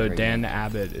us Also, over Dan again.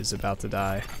 Abbott is about to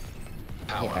die.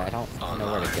 Yeah, I don't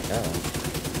know where to go.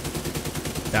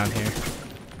 Down here.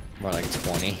 More like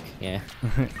 20. Yeah.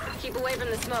 Keep away from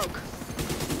the smoke.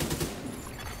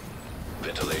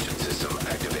 Ventilation system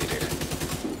activated.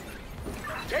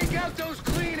 Take out those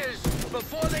cleaners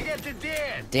before they get to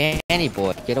Dan. Danny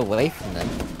boy, get away from them.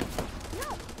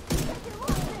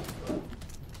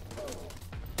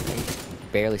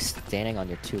 Barely standing on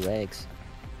your two legs.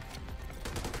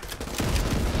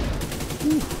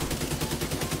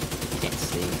 Can't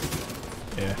see.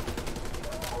 Yeah.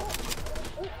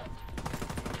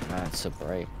 Ah, it's so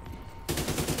bright.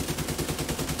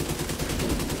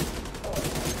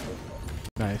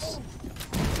 Nice.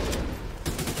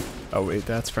 Oh wait,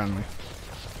 that's friendly.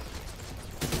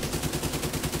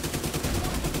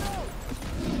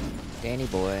 Danny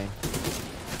boy.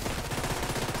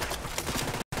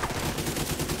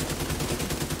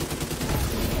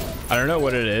 I don't know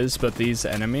what it is, but these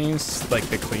enemies, like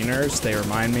the cleaners, they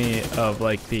remind me of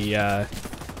like the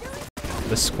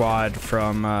squad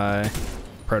from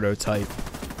Prototype.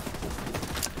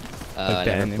 I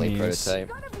never played Prototype.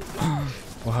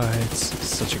 What? It's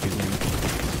such a good game.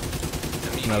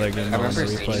 Another game I remember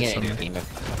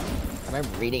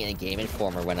reading in a Game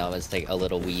Informer when I was like a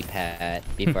little wee pat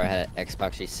before I had an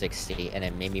Xbox 360, and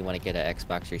it made me want to get an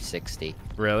Xbox 360.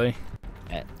 Really?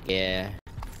 Yeah.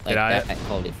 Like that I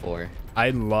called it for. I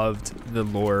loved the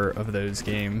lore of those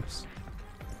games.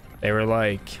 They were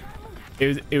like,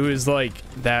 it was like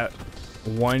that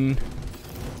one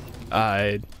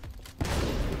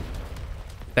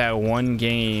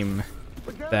game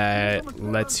that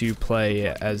lets you play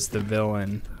as the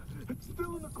villain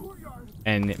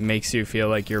and it makes you feel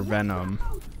like you're Venom,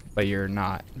 but you're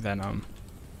not Venom.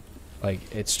 Like,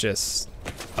 it's just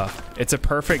it's a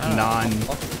perfect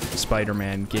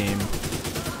non-Spider-Man game.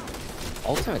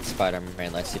 Ultimate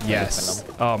Spider-Man lets you play yes.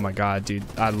 Venom. Oh my god, dude,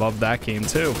 I love that game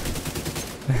too.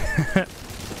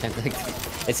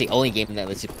 It's the only game that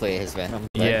lets you play as Venom.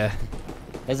 Yeah.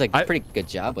 It's like a pretty good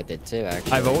job with it too,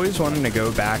 actually. I've always wanted to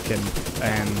go back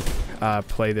and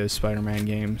play those Spider-Man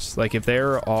games. Like, if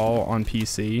they're all on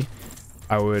PC,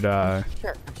 I would I'm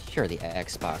sure the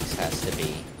Xbox has to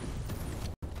be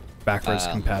backwards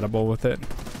compatible with it.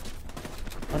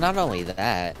 Well, not only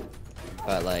that,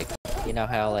 but like, you know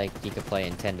how like you could play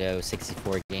Nintendo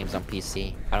 64 games on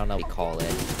PC? I don't know what we call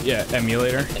it. Yeah,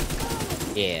 emulator.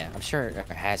 Yeah, I'm sure there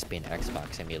has to be an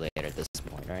Xbox emulator at this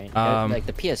point, right? Like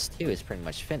the PS2 is pretty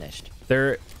much finished.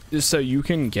 So you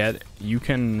can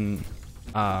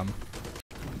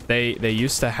they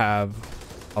used to have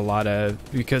a lot of,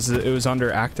 because it was under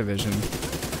Activision,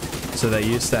 so they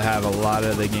used to have a lot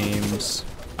of the games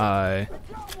on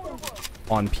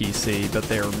PC, but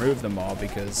they removed them all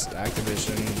because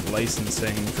Activision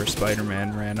licensing for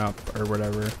Spider-Man ran up or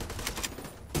whatever.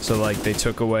 So like they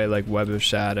took away like Web of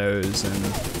Shadows and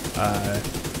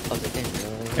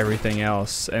everything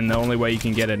else, and the only way you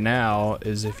can get it now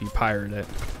is if you pirate it.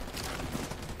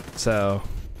 So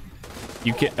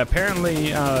you can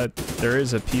apparently there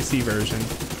is a PC version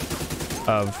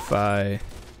of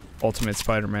Ultimate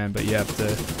Spider-Man, but you have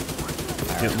to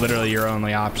literally your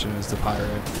only option is to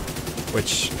pirate,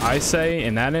 which I say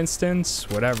in that instance,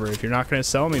 whatever. If you're not going to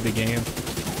sell me the game,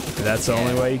 if that's the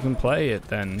only way you can play it,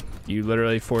 then you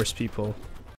literally force people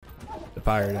to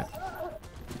pirate it.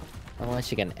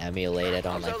 Unless you can emulate it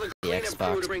on like the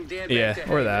Xbox. Yeah,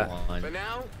 or that.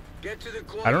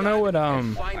 I don't know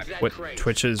what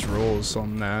Twitch's rules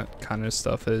on that kind of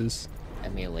stuff is.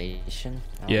 Emulation?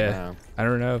 I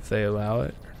don't know if they allow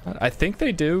it. I think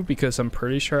they do, because I'm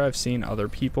pretty sure I've seen other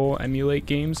people emulate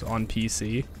games on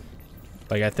PC.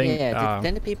 Like, I think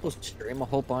didn't the people stream a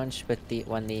whole bunch with the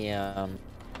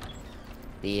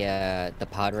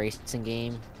pod racing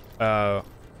game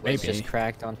maybe just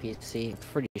cracked on PC?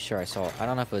 Pretty sure I saw it. I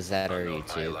don't know if it was that or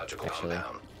YouTube, actually.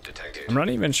 I'm not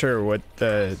even sure what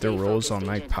the rules on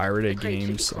like pirated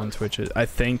games on Twitch is. I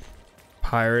think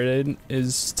pirated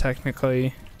is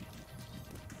technically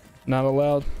not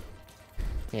allowed.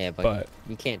 Yeah, but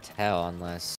you can't tell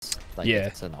unless like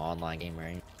it's an online game,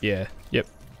 right? Yeah, yep.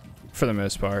 For the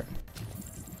most part.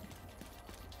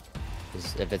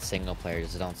 If it's single player,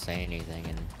 just don't say anything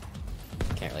and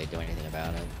you can't really do anything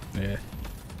about it. Yeah.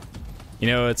 You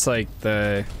know, it's like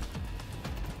the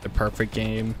perfect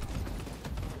game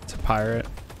to pirate.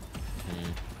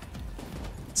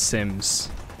 Sims.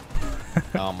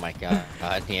 Oh my god,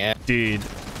 yeah. Dude,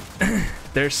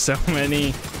 there's so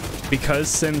many, because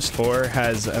Sims 4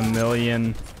 has a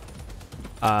million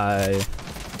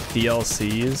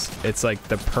DLCs, it's like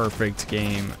the perfect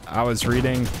game. I was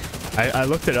reading, I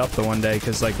looked it up the one day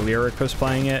because like Lyric was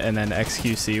playing it and then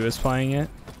XQC was playing it,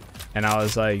 and I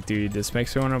was like, dude, this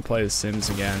makes me want to play The Sims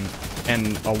again.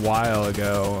 And a while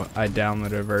ago I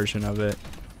downloaded a version of it,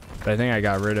 but I think I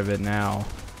got rid of it now.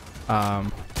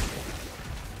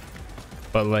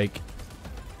 But like,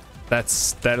 that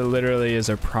literally is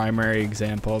a primary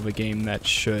example of a game that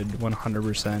should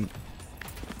 100%,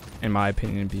 in my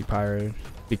opinion, be pirated,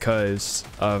 because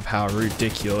of how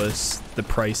ridiculous the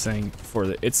pricing for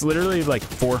the. It's literally like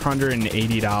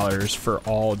 $480 for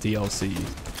all DLC,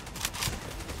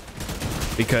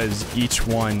 because each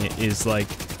one is like,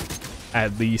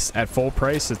 at least at full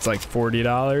price it's like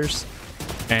 $40,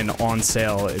 and on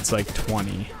sale it's like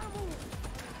 $20.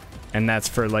 And that's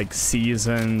for like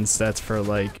seasons, that's for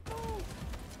like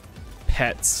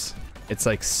pets. It's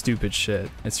like stupid shit.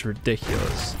 It's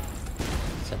ridiculous.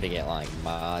 So they get like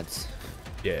mods.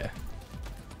 Yeah.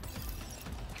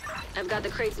 I've got the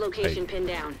crate's location pinned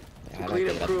down. Yeah, I'd like to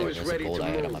Cleanup get up crew there. is There's a ready gold to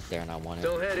item move. up there and I want it.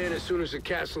 They'll head in as soon as the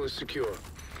castle is secure.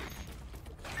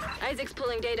 ISAC's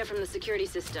pulling data from the security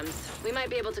systems. We might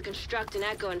be able to construct an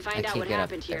echo and I find out can't what get up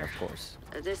happened there, here. of course.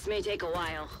 This may take a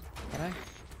while. Can I?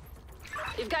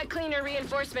 You've got cleaner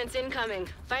reinforcements incoming.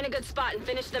 Find a good spot and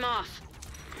finish them off.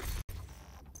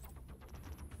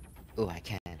 Ooh, I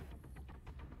can.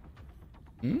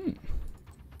 Mm.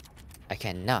 I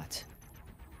cannot.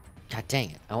 God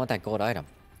dang it. I want that gold item.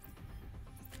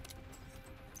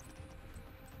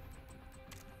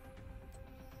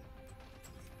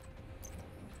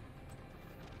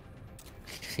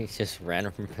 He just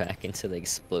ran back into the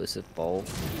explosive bowl.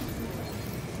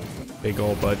 Big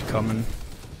old bud coming.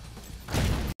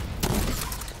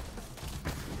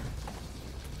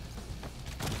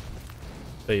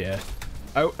 But yeah,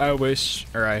 I wish,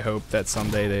 or I hope that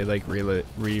someday they like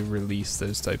re-release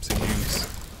those types of games.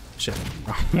 Shit,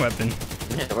 wrong weapon.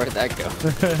 Yeah, where'd that go?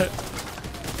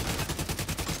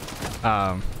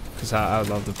 Cause I would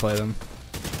love to play them.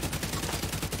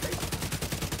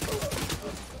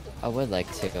 I would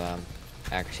like to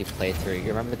actually play through. You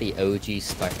remember the OG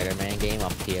Spider-Man game on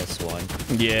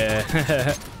PS1?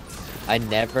 Yeah. I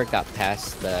never got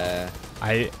past the.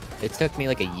 It took me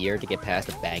like a year to get past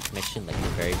the bank mission, like the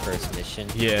very first mission.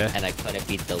 Yeah. And I couldn't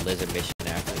beat the lizard mission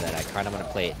after that. I kind of want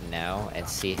to play it now and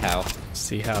see how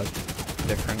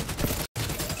different.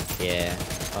 Yeah.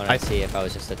 I want to see if I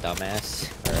was just a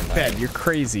dumbass or if Bad, you're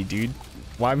crazy, dude.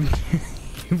 Why you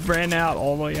ran out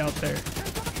all the way out there?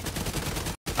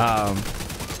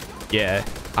 Yeah,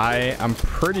 I'm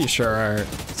pretty sure,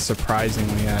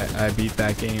 surprisingly, I beat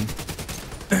that game.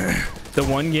 The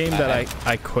one game that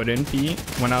I couldn't beat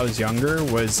when I was younger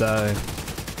was the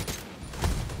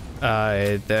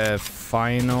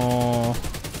final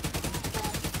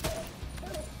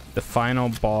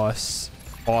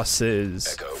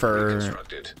bosses for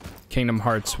Kingdom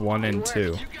Hearts 1 and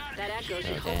 2.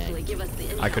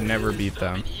 I could never beat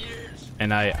them.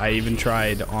 And I even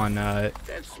tried on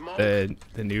the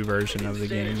new version of the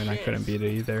game and I couldn't beat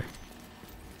it either.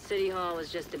 City Hall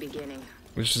was just the beginning.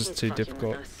 It was just too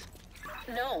difficult.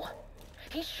 No.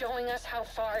 He's showing us how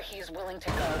far he's willing to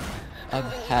go. I'm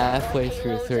halfway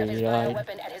through 39.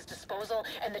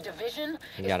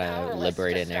 You gotta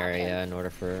liberate an area in order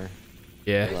for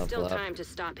yeah. Still time to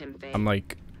stop him, Faye. I'm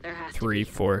like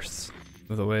 3/4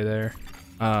 of the way there.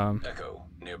 Echo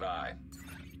nearby.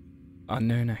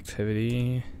 Unknown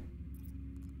activity.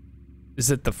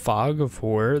 Is it the fog of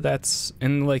war that's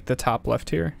in like the top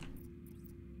left here?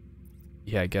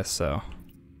 Yeah, I guess so.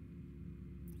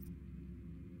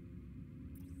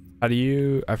 How do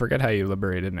you... I forget how you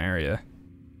liberate an area.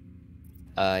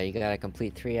 You gotta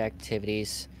complete 3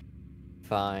 activities,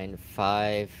 find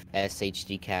 5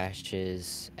 SHD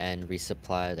caches, and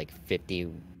resupply like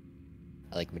 50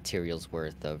 like materials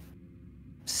worth of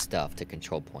stuff to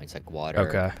control points like water,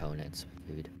 components,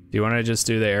 food. Do you want to just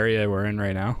do the area we're in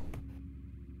right now?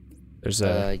 There's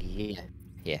a...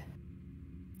 yeah.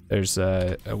 There's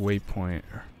a waypoint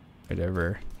right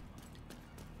over...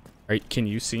 Can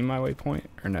you see my waypoint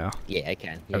or no? Yeah, I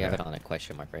can. You have it on a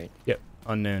question mark, right? Yep.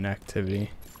 Unknown activity.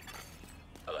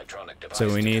 Electronic device So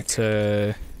we need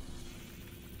detected.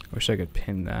 to... Wish I could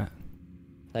pin that.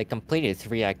 Like completed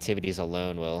 3 activities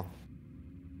alone will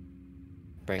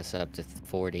bring us up to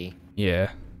 40.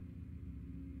 Yeah.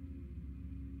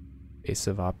 Base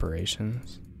of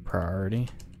operations. Priority.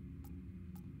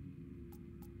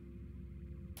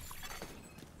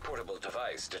 Portable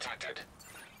device detected.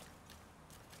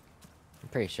 I'm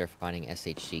pretty sure finding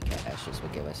SHD caches will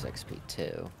give us XP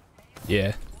too.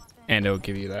 Yeah. And it'll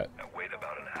give you that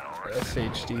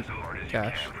SHD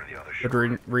cache. Would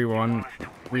rerun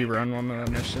one of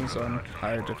the missions on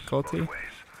higher difficulty.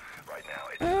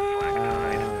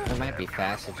 It might be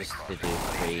faster just to do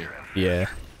 3. Yeah.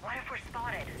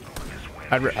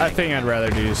 I think I'd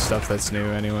rather do stuff that's new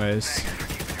anyways.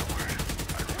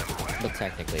 But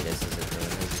technically this isn't new.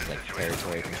 This is like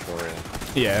territory control.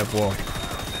 Yeah, well,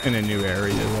 in a new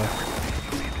area though.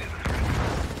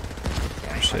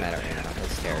 Yeah, shit. I don't know.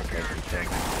 It's territory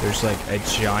control. There's like a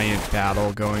giant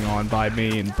battle going on by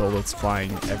me and bullets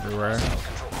flying everywhere.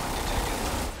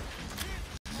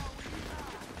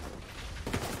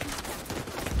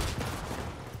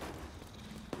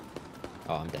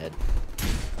 Oh, I'm dead.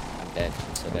 I'm dead.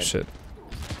 I'm so dead. Oh shit.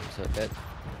 I'm so dead.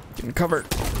 Getting covered.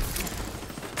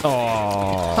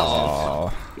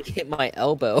 Oh. Hit my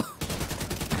elbow.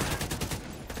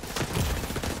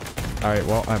 Alright,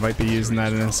 well, I might be using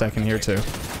that in a second here too.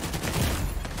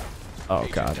 Oh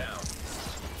god.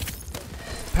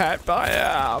 Pat by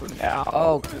out now.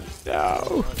 Oh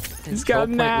no. He's got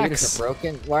an meters axe. are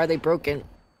broken. Why are they broken?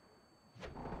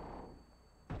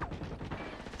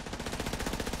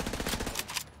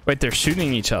 Wait, they're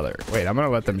shooting each other. Wait, I'm gonna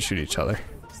let them shoot each other.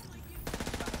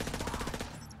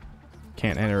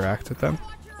 Can't interact with them.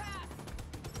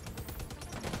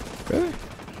 Really?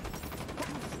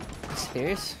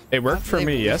 Serious? It worked for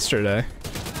me yesterday.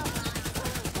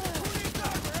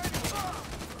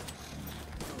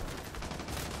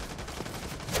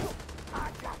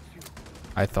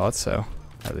 I thought so,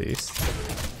 at least.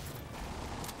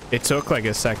 It took like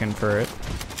a second for it.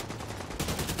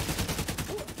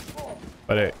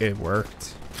 But it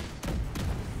worked.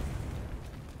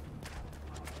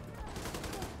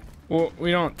 Well,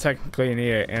 we don't technically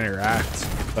need to interact,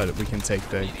 but we can take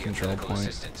the control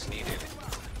point.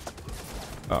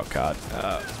 Oh god.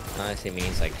 Honestly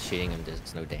means like shooting him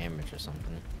does no damage or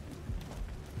something.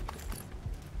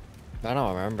 I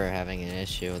don't remember having an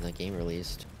issue when the game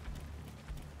released.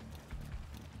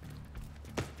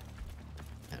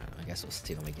 I don't know, I guess we'll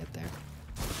see when we get there.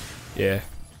 Yeah.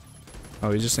 Oh,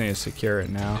 we just need to secure it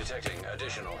now. Detecting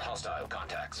additional hostile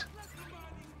contacts.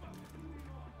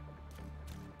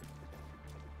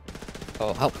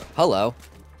 Oh, hello.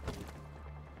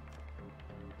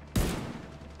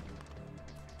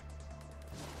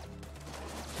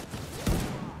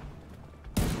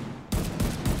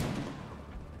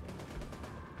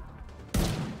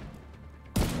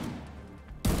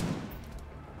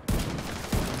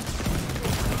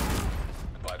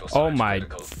 Oh my,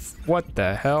 what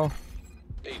the hell?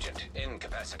 Agent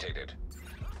incapacitated.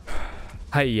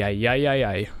 Ay ay ay ay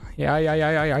ay. Yeah yeah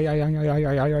yeah yeah yeah yeah yeah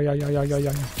yeah yeah yeah yeah yeah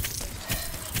yeah.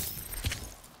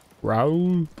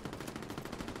 Raul.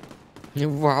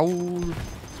 Raul.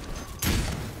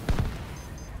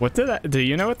 What did that? Do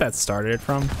you know what that started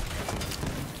from?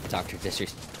 Dr.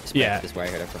 Disrespect Yeah. is where I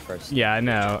heard it from first. Yeah, I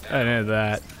know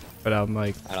that, but I'm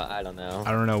like, I don't know.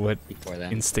 I don't know what Before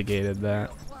that. instigated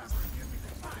that.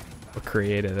 What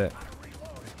created it?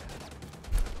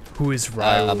 Who is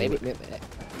Raul? Maybe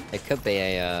it could be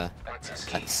a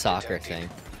soccer thing.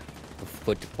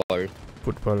 Football.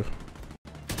 Football.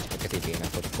 I could see being a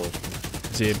football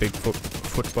thing. Is he a big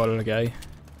football guy?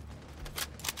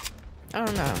 I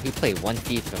don't know. He played one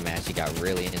FIFA match. He got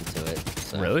really into it.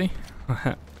 So. Really?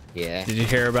 Yeah. Did you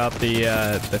hear about the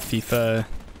FIFA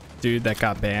dude that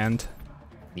got banned?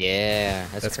 Yeah,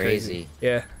 that's crazy.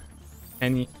 Yeah,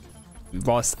 and he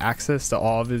lost access to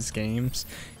all of his games,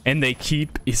 and he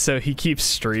keeps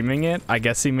streaming it. I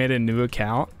guess he made a new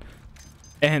account,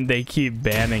 and they keep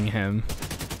banning him.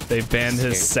 They banned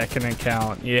his second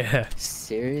account. Yeah.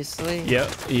 Seriously?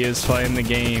 Yep. He is playing the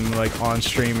game like on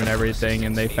stream and everything,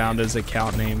 and they found his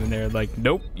account name, and they're like,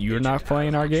 "Nope, you're not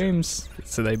playing our games."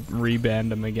 So they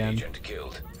rebanned him again.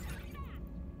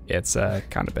 It's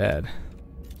kind of bad.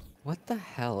 What the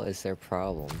hell is their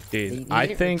problem? Dude, I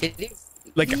think did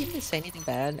he even say anything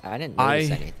bad? I didn't notice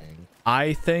anything.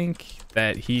 I think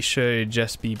that he should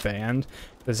just be banned,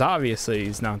 because obviously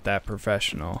he's not that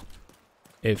professional.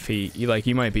 If he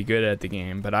might be good at the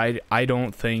game, but I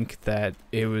don't think that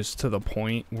it was to the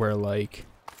point where like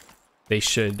they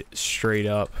should straight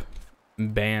up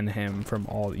ban him from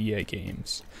all EA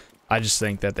games. I just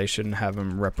think that they shouldn't have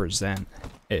him represent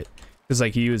it, because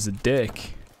like he was a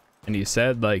dick, and he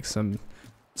said like some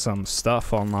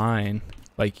stuff online,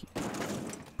 like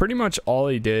pretty much all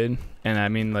he did. And I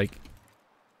mean, like,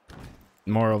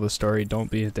 moral of the story,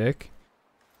 don't be a dick,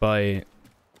 but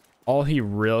all he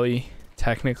really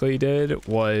technically did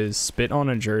was spit on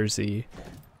a jersey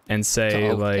and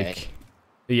say like,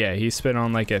 yeah, he spit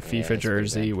on like a FIFA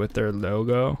jersey with their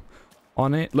logo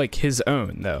on it, like his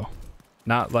own though,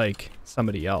 not like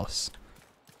somebody else.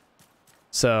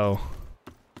 So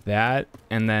that,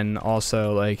 and then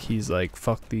also like he's like,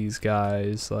 fuck these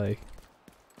guys, like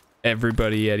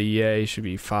everybody at EA should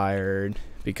be fired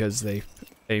because they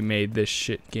made this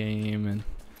shit game and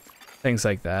things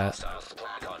like that.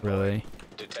 Really,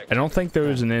 I don't think there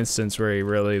was an instance where he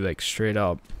really like straight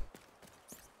up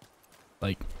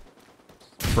like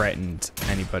threatened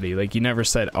anybody. Like, he never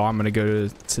said, "Oh, I'm gonna go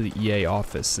to the EA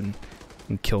office and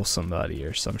kill somebody"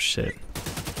 or some shit.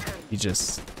 He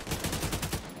just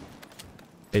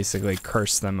basically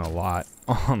cursed them a lot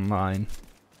online.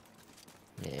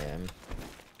 Yeah.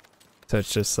 So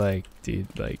it's just like,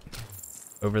 dude, like,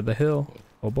 over the hill.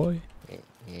 Oh boy. Yeah,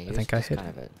 I think I hit. Kind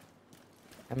of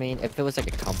I mean, if it was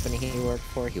like a company he worked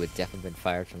for, he would definitely been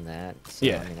fired from that. So,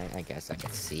 yeah. I mean, I guess I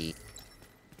could see.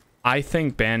 I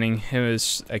think banning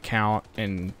his account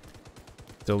and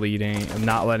deleting,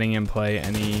 not letting him play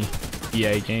any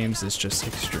EA games is just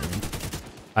extreme.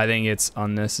 I think it's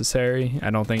unnecessary. I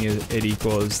don't think it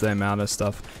equals the amount of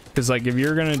stuff. Because, like, if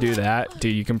you're going to do that,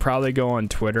 dude, you can probably go on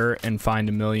Twitter and find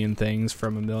a million things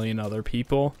from a million other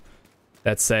people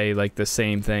that say like the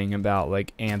same thing about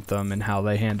like Anthem and how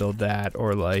they handled that,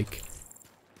 or like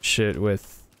shit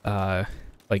with like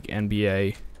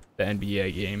NBA, the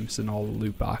NBA games and all the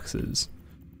loot boxes.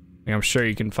 Like, I'm sure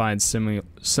you can find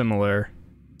similar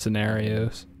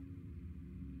scenarios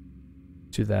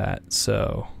to that.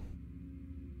 So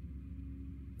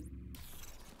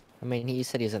I mean, he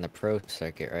said he's in the pro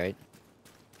circuit, right?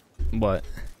 what?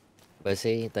 Was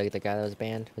he the guy that was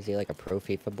banned? Was he like a pro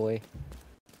FIFA boy?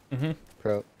 Mm-hmm.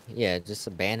 Pro, yeah, just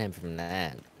to ban him from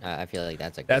that. I feel like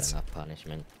that's a good enough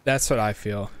punishment. That's what I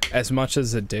feel. As much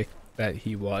as a dick that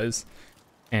he was,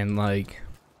 and like,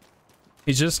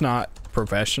 he's just not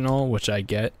professional, which I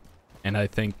get, and I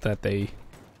think that they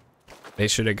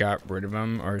should have got rid of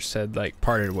him or said like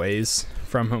parted ways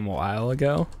from him a while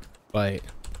ago. But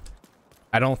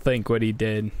I don't think what he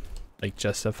did like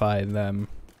justified them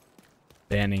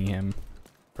banning him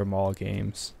from all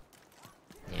games.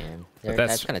 Yeah,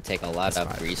 that's gonna take a lot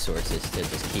of resources to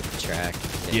just keep track.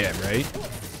 Yeah, right?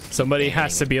 Somebody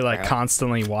has to be like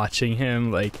constantly watching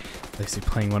him, like, is he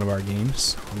playing one of our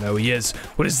games? Oh, no, he is.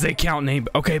 What is the account name?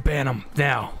 Okay, ban him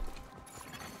now.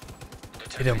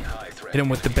 Hit him. Hit him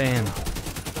with the ban.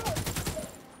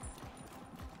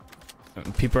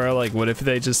 People are like, what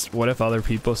if other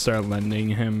people start lending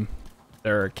him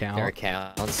their account? Their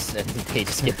accounts, and they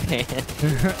just get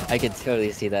banned. I could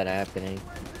totally see that happening.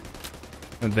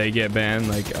 And they get banned,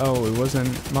 like, oh, it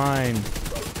wasn't mine.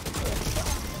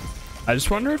 I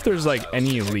just wonder if there's like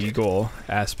any legal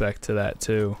aspect to that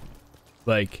too.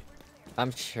 Like,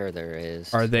 I'm sure there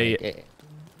is. Are they like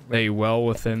they well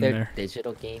within their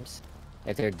digital games?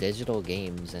 If they're digital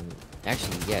games, and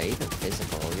actually, yeah, even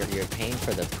physical, you're paying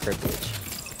for the privilege.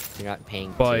 You're not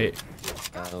paying. But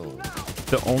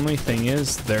the only thing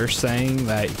is, they're saying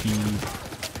that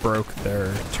he broke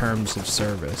their terms of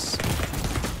service.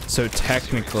 So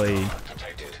technically,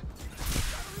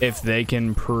 if they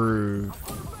can prove,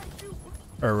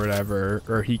 or whatever,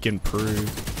 or he can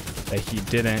prove that he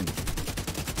didn't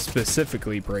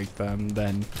specifically break them,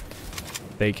 then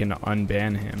they can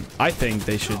unban him. I think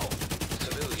they should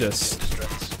just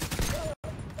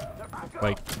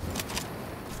like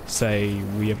say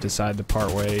we have decided to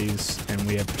part ways and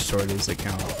we have restored his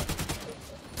account.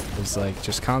 It's like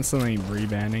just constantly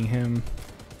rebanning him,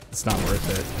 it's not worth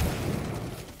it.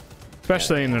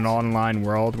 Especially in an online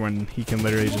world when he can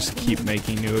literally just keep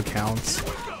making new accounts.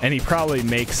 And he probably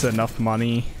makes enough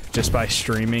money just by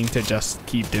streaming to just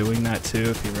keep doing that too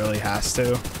if he really has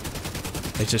to.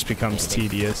 It just becomes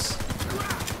tedious.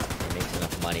 He makes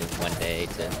enough money one day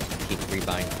to keep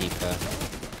rebuying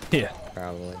FIFA. Yeah.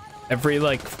 Probably. Every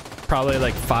like, probably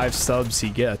like 5 subs he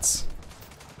gets,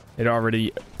 it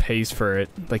already pays for it.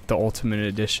 Like the Ultimate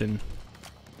Edition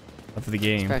of the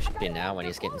game. Especially now when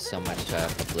he's getting so much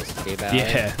publicity about it.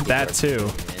 Yeah, that too.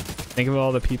 Think of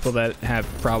all the people that have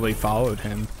probably followed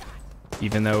him,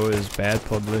 even though it was bad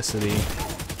publicity.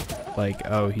 Like,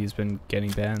 oh, he's been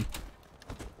getting banned.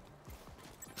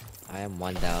 I am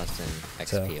 1,000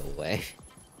 XP away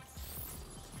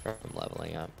from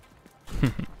leveling up.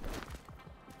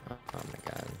 Oh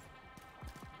my god.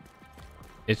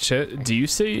 It should. Do you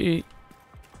see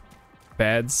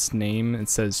Bad's name? It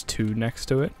says 2 next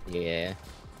to it. Yeah.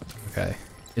 Okay.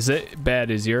 Is it Bad?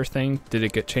 Is your thing? Did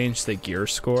it get changed the gear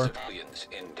score? Civilians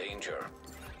in danger.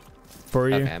 For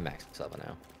you? Okay, I'm max level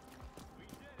now.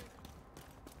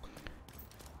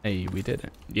 Hey, we did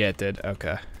it. Yeah, it did.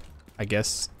 Okay. I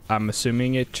guess I'm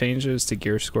assuming it changes to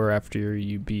gear score after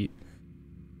you beat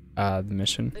the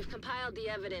mission. We've compiled the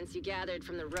evidence you gathered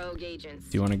from the rogue agents.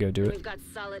 Do you want to go do it? We've got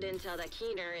solid intel that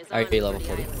Keener is Are on you level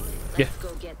 40? Yeah.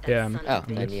 Go get that Yeah. Oh,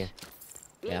 then yeah.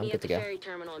 Meet I'm me good at to the go. ferry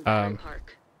terminal in Battery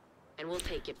Park, and we'll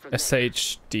take it from there.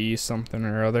 SHD something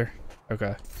or other.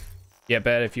 Okay. Yeah,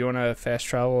 Bad, if you want to fast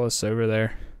travel us over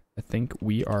there, I think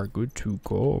we are good to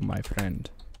go, my friend.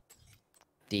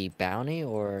 The bounty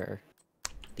or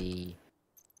the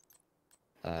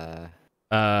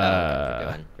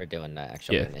oh, we're doing the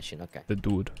actual mission. Okay. The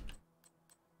dude.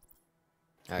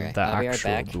 Okay. The I'll be right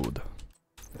actual back. dude.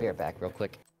 I'll be right back real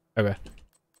quick. Okay.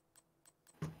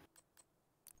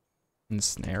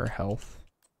 Ensnare health.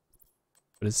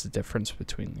 What is the difference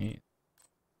between these?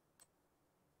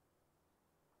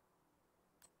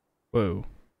 Whoa.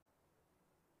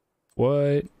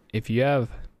 What? If you have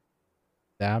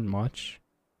that much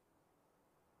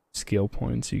skill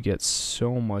points, you get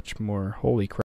so much more. Holy crap.